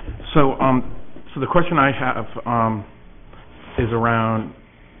 So the question I have is around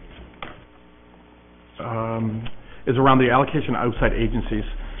the allocation of outside agencies.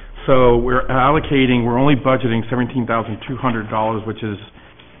 So we're only budgeting $17,200, which is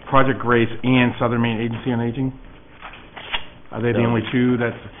Project Grace and Southern Maine Agency on Aging. Are they the only two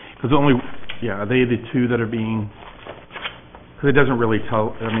are they the two that are being? Because it doesn't really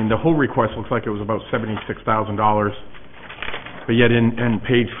tell. I mean, the whole request looks like it was about $76,000. But yet in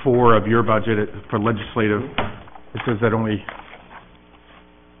page 4 of your budget for legislative, it says that only...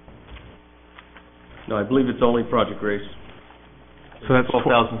 No, I believe it's only Project Grace. So that's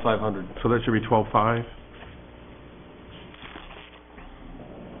 $12,500. So that should be 12.5.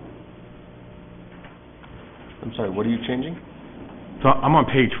 I'm sorry, what are you changing? So I'm on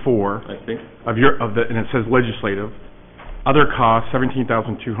page 4 I think. and it says legislative. Other costs,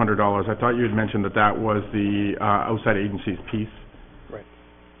 $17,200. I thought you had mentioned that was the outside agencies piece. Right.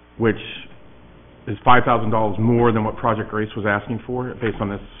 Which is $5,000 more than what Project Grace was asking for, based on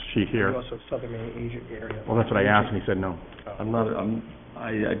this sheet here. Also Southern Maine Agent area. Well, that's what I asked, and he said no.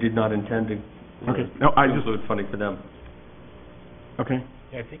 I did not intend to Okay. No, I just... include funding for them. Okay.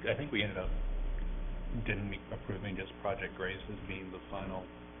 Yeah, I think we ended up approving just Project Grace as being the final,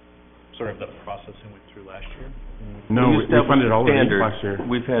 sort of the process we went through last year. No, we funded all of these standard. last year.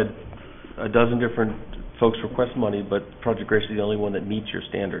 We've had a dozen different folks request money, but Project Grace is the only one that meets your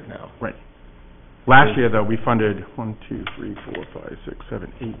standard now. Right. Last year, though, we funded 1, 2, 3, 4, 5, 6,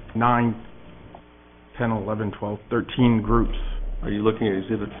 7, 8, 9, 10, 11, 12, 13 groups. Are you looking at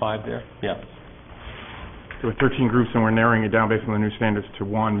Exhibit 5 there? Yeah. There were 13 groups, and we're narrowing it down based on the new standards to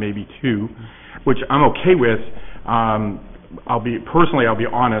 1, maybe 2, which I'm okay with. I'll be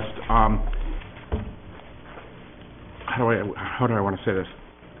honest. How do I want to say this?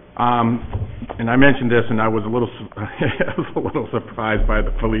 And I mentioned this, and I was a little surprised by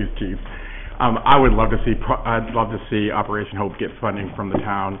the police chief. I'd love to see Operation Hope get funding from the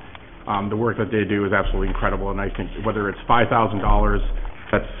town. The work that they do is absolutely incredible, and I think whether it's $5,000,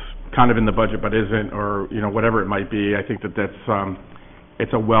 that's kind of in the budget but isn't, or whatever it might be, I think that's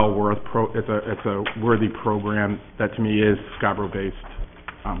it's a it's a worthy program that to me is Scarborough based.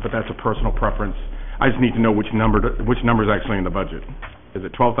 But that's a personal preference. I just need to know which number is actually in the budget. Is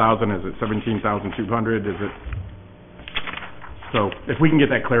it 12,000? Is it 17,200? Is it? So if we can get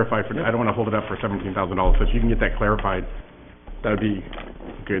that clarified, I don't want to hold it up for $17,000. So if you can get that clarified, that would be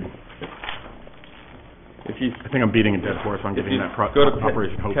good. I think I'm beating a dead horse on getting that go to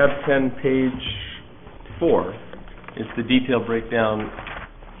Operation Hope. tab 10, page 4. It's the detailed breakdown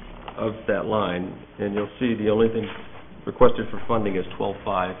of that line, and you'll see the only thing requested for funding is 12.5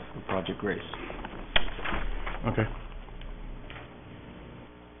 for Project Grace. Okay.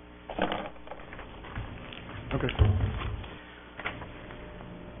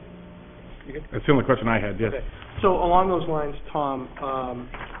 You good? That's the only question I had, yes. Okay. So along those lines, Tom,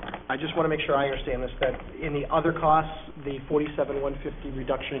 I just want to make sure I understand this, that in the other costs, the 47,150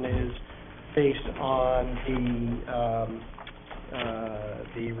 reduction is based on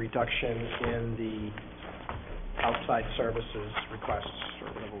the reduction in the outside services requests,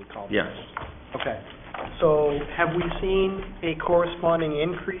 or whatever we call them. Yes. Okay. So have we seen a corresponding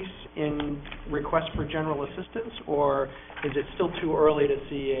increase in requests for general assistance, or is it still too early to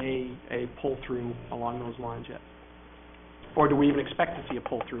see a pull-through along those lines yet? Or do we even expect to see a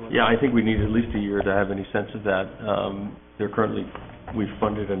pull-through? Yeah, I think we need at least a year to have any sense of that. We've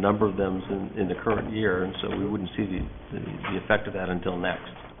funded a number of them in the current year, and so we wouldn't see the effect of that until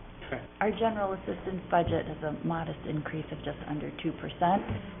next. Our general assistance budget is a modest increase of just under 2%,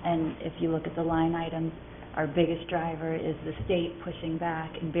 and if you look at the line items, our biggest driver is the state pushing back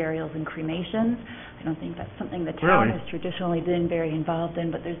in burials and cremations. I don't think that's something the town has traditionally been very involved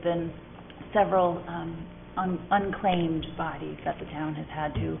in, but there's been several unclaimed bodies that the town has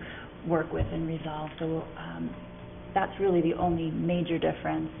had to work with and resolve, so that's really the only major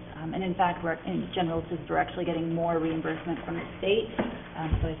difference. And in fact, in general assistance, we're actually getting more reimbursement from the state,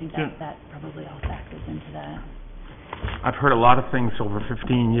 so I think that probably all factors into that. I've heard a lot of things over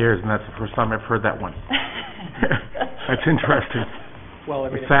 15 years, and that's the first time I've heard that one. That's interesting. Well, I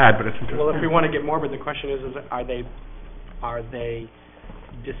mean, it's sad, but it's interesting. Well, if we want to get morbid, the question is are they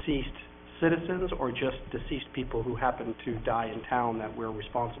deceased citizens or just deceased people who happen to die in town that we're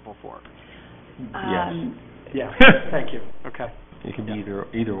responsible for? Yes. Yeah. Thank you. Okay. It can be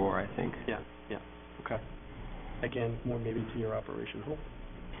either or, I think. Yeah. Okay. Again, more maybe to your operation.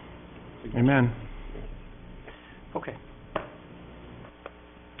 Amen. Okay.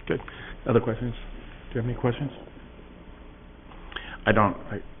 Good. Other questions? Do you have any questions? I don't.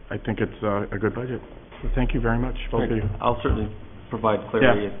 I think it's a good budget. So thank you very much, both of you. I'll certainly provide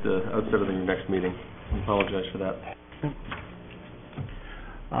clarity at the outset of your next meeting. I apologize for that.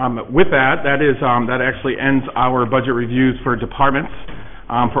 With that actually ends our budget reviews for departments.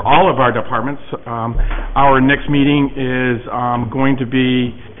 For all of our departments, our next meeting is going to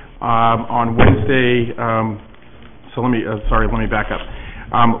be on Wednesday. So let me back up.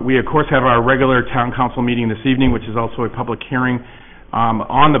 We of course have our regular town council meeting this evening, which is also a public hearing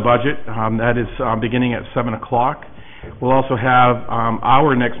on the budget. That is beginning at 7 o'clock. We'll also have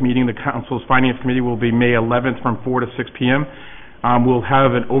our next meeting. The council's finance committee will be May 11th from 4 to 6 p.m. We'll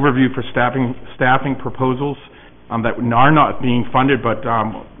have an overview for staffing proposals that are not being funded, but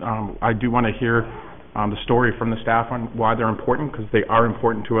I do want to hear the story from the staff on why they're important, because they are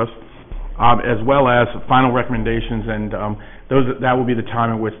important to us, as well as final recommendations, and that will be the time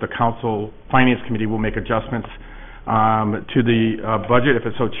in which the council finance committee will make adjustments to the budget, if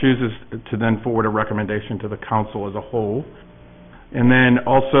it so chooses, to then forward a recommendation to the council as a whole. And then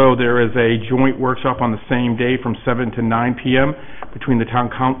also there is a joint workshop on the same day from 7 to 9 p.m. between the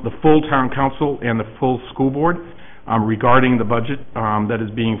full town council and the full school board regarding the budget that is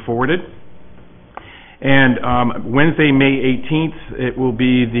being forwarded. And Wednesday, May 18th, it will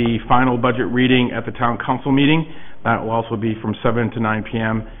be the final budget reading at the town council meeting. That will also be from 7 to 9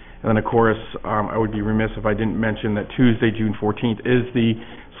 p.m. And then, of course, I would be remiss if I didn't mention that Tuesday, June 14th, is the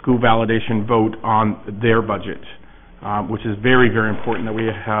school validation vote on their budget. Which is very, very important that we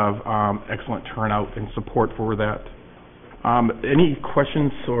have excellent turnout and support for that. Any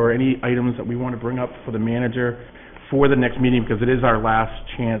questions or any items that we want to bring up for the manager for the next meeting, because it is our last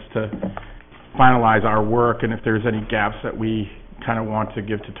chance to finalize our work, and if there's any gaps that we kind of want to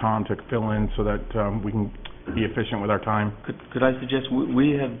give to Tom to fill in so that we can be efficient with our time. Could I suggest, Ruth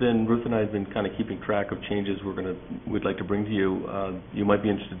and I have been kind of keeping track of changes we'd like to bring to you. You might be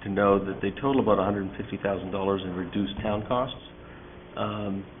interested to know that they total about $150,000 in reduced town costs.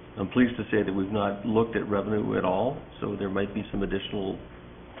 I'm pleased to say that we've not looked at revenue at all, so there might be some additional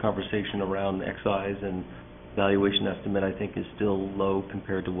conversation around excise, and valuation estimate I think is still low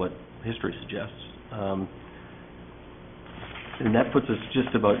compared to what history suggests. And that puts us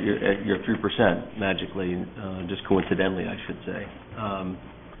just about at your 3% magically, just coincidentally, I should say.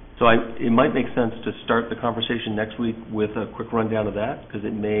 So it might make sense to start the conversation next week with a quick rundown of that, because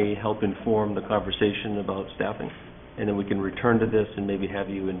it may help inform the conversation about staffing. And then we can return to this and maybe have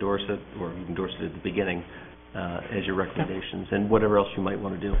you endorse it, or you endorse it at the beginning as your recommendations, and whatever else you might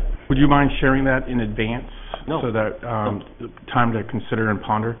want to do. Would you mind sharing that in advance? No. So that time to consider and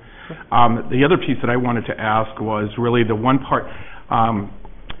ponder? The other piece that I wanted to ask was really the one part.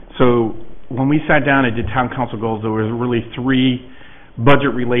 So when we sat down and did town council goals, there was really 3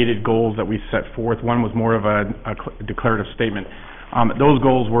 budget-related goals that we set forth. One was more of a declarative statement. Those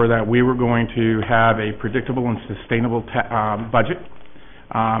goals were that we were going to have a predictable and sustainable budget,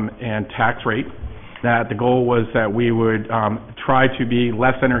 and tax rate. That the goal was that we would try to be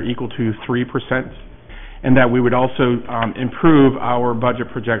less than or equal to 3%, and that we would also improve our budget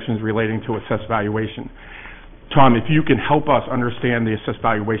projections relating to assessed valuation. Tom, if you can help us understand the assessed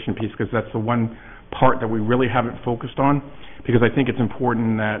valuation piece, because that's the one part that we really haven't focused on, because I think it's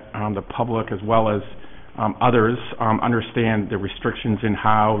important that the public as well as others understand the restrictions in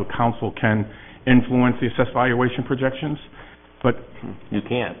how the council can influence the assessed valuation projections. But you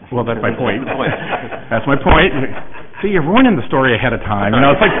can't. Well, that's my point. That's my point. See, you're ruining the story ahead of time. You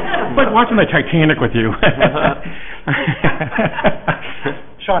know, it's like watching the Titanic with you.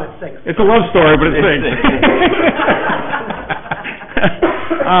 Sean, it sinks. It's a love story, but it sinks.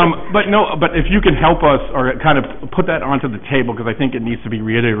 But if you can help us or kind of put that onto the table, because I think it needs to be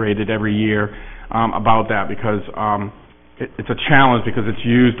reiterated every year about that, because it's a challenge because it's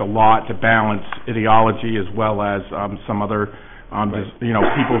used a lot to balance ideology as well as some other,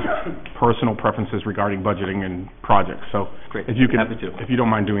 people's personal preferences regarding budgeting and projects. So, great. If you can, Happy to. if you don't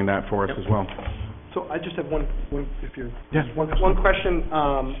mind doing that for us as well. So I just have one if you're, yeah. one question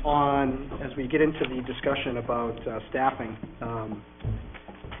on, as we get into the discussion about staffing,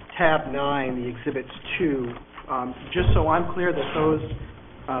 tab 9, the exhibits 2, just so I'm clear that those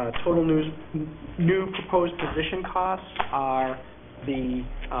total new proposed position costs are the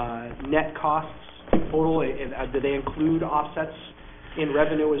net costs total. Do they include offsets in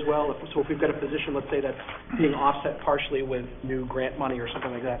revenue as well? So if we've got a position, let's say that's being offset partially with new grant money or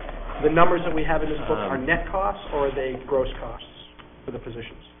something like that, the numbers that we have in this book are net costs, or are they gross costs for the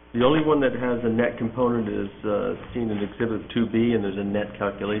positions? The only one that has a net component is seen in Exhibit 2B, and there's a net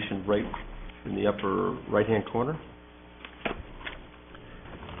calculation right in the upper right-hand corner.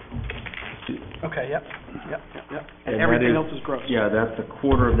 Okay, yep. And And everything else is gross? Yeah, that's a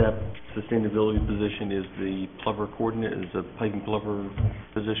quarter of that sustainability position is the plover coordinate, is a pipe and plover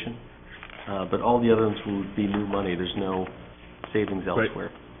position. But all the other ones would be new money. There's no savings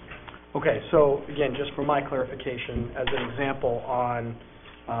elsewhere. Okay, so again, just for my clarification, as an example, on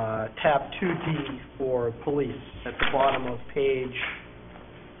tab 2D for police, at the bottom of page,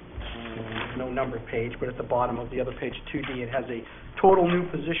 no numbered page, but at the bottom of the other page, 2D, it has a total new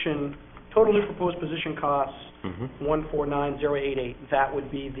proposed position costs, 149,088. That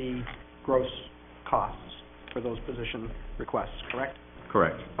would be the gross costs for those position requests, correct?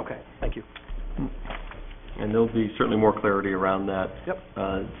 Correct. Okay, thank you. And there'll be certainly more clarity around that. Yep.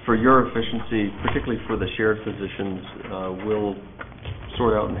 For your efficiency, particularly for the shared positions, we'll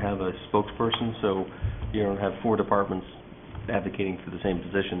sort out and have a spokesperson, so you don't have 4 departments advocating for the same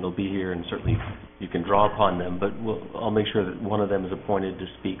position. They'll be here, and certainly you can draw upon them, but I'll make sure that one of them is appointed to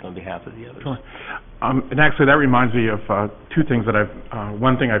speak on behalf of the others. Sure. And actually, that reminds me of 2 things that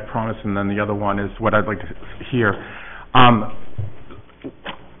one thing I've promised, and then the other one is what I'd like to hear.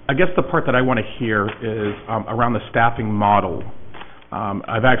 I guess the part that I want to hear is around the staffing model.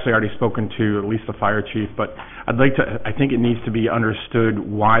 I've actually already spoken to at least the fire chief, but I think it needs to be understood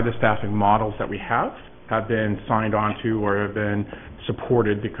why the staffing models that we have been signed on to or have been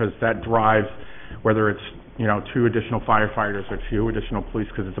supported, because that drives whether it's 2 additional firefighters or 2 additional police,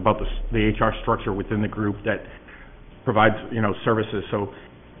 because it's about the HR structure within the group that provides services. So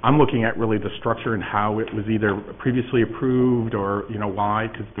I'm looking at really the structure and how it was either previously approved or why,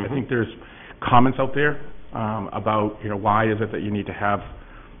 because I think there's comments out there about why is it that you need to have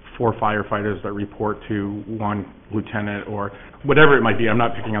 4 firefighters that report to 1 lieutenant or whatever it might be. I'm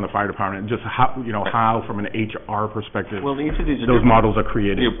not picking on the fire department. Just how from an HR perspective, well, each of these those models are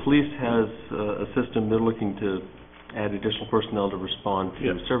created. Police has a system. They're looking to add additional personnel to respond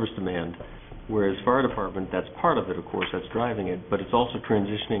to service demand, whereas fire department, that's part of it, of course, that's driving it, but it's also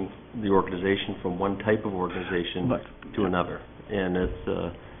transitioning the organization from one type of organization to another, and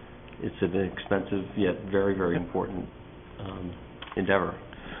it's an expensive yet very, very important endeavor.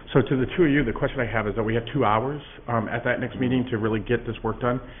 So to the 2 of you, the question I have is that we have 2 hours at that next meeting to really get this work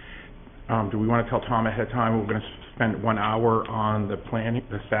done. Do we want to tell Tom ahead of time we're going to spend 1 hour on the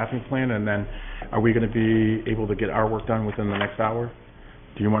staffing plan, and then are we going to be able to get our work done within the next hour?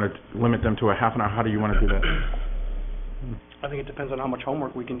 Do you want to limit them to a half an hour? How do you want to do that? I think it depends on how much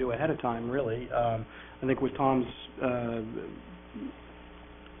homework we can do ahead of time, really. I think with Tom's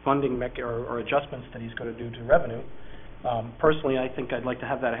funding or adjustments that he's going to do to revenue, personally, I think I'd like to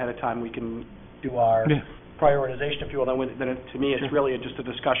have that ahead of time. We can do our prioritization, if you will. Then to me, it's really just a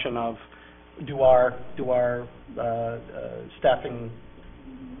discussion of do our staffing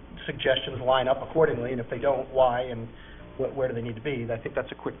suggestions line up accordingly, and if they don't, why, and where do they need to be. I think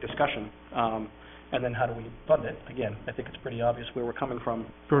that's a quick discussion. and then how do we fund it? Again, I think it's pretty obvious where we're coming from,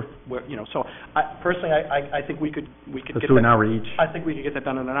 Sure. where, so, personally, I think we could get Let's do an that- hour each. I think we could get that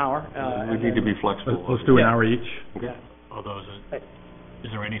done in an hour. We need to be flexible. Let's do an Yeah. hour each. Yeah. Although,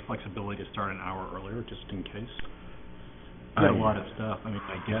 is there any flexibility to start an hour earlier, just in case? I- Got a lot of stuff. I mean,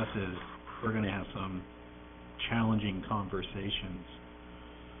 my guess is we're gonna have some challenging conversations.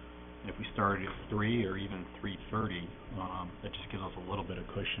 If we started at 3 or even 3:30, that just gives us a little bit of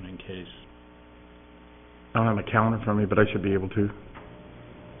cushion in case. I don't have my calendar in front of me, but I should be able to.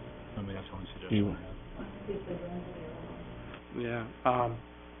 I mean, that's the only suggestion I have. Yeah.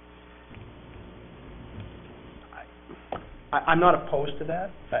 I'm not opposed to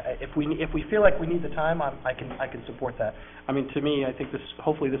that. If we feel like we need the time, I can support that. I mean, to me, I think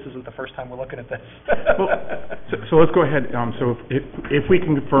hopefully this isn't the first time we're looking at this. Well, so let's go ahead. So if we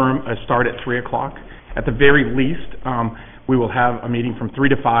can confirm a start at 3 o'clock, at the very least, we will have a meeting from 3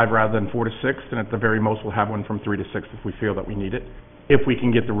 to 5 rather than 4 to 6, and at the very most, we'll have one from 3 to 6 if we feel that we need it, if we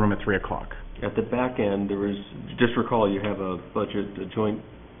can get the room at 3 o'clock. At the back end, just recall you have a joint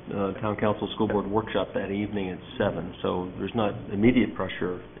town council school board workshop that evening at 7, so there's not immediate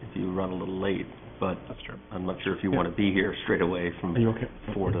pressure if you run a little late, but That's true. I'm not sure if you want to be here straight away from Are you okay?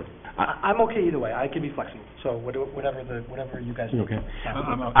 4 to... I'm okay either way. I can be flexible. So whatever you guys need. Okay.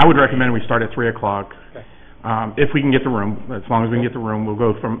 I'm okay. I would recommend we start at 3 o'clock. Okay. If we can get the room, as long as we can get the room, we'll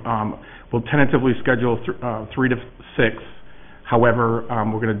go from, we'll tentatively schedule 3 to 6. However,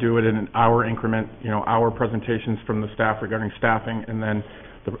 we're going to do it in an hour increment, hour presentations from the staff regarding staffing, and then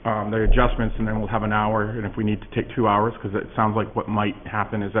the adjustments, and then we'll have an hour, and if we need to take 2 hours, because it sounds like what might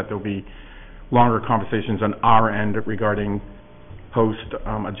happen is that there'll be longer conversations on our end regarding post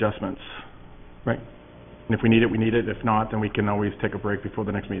adjustments, right? And if we need it, we need it. If not, then we can always take a break before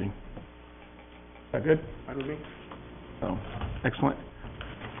the next meeting. Is that good? Fine with me. So, excellent.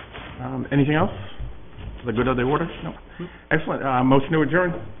 Anything else? For the good of the order? No. Excellent. Motion to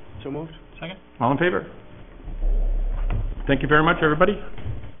adjourn. So moved. Second? All in favor? Thank you very much, everybody.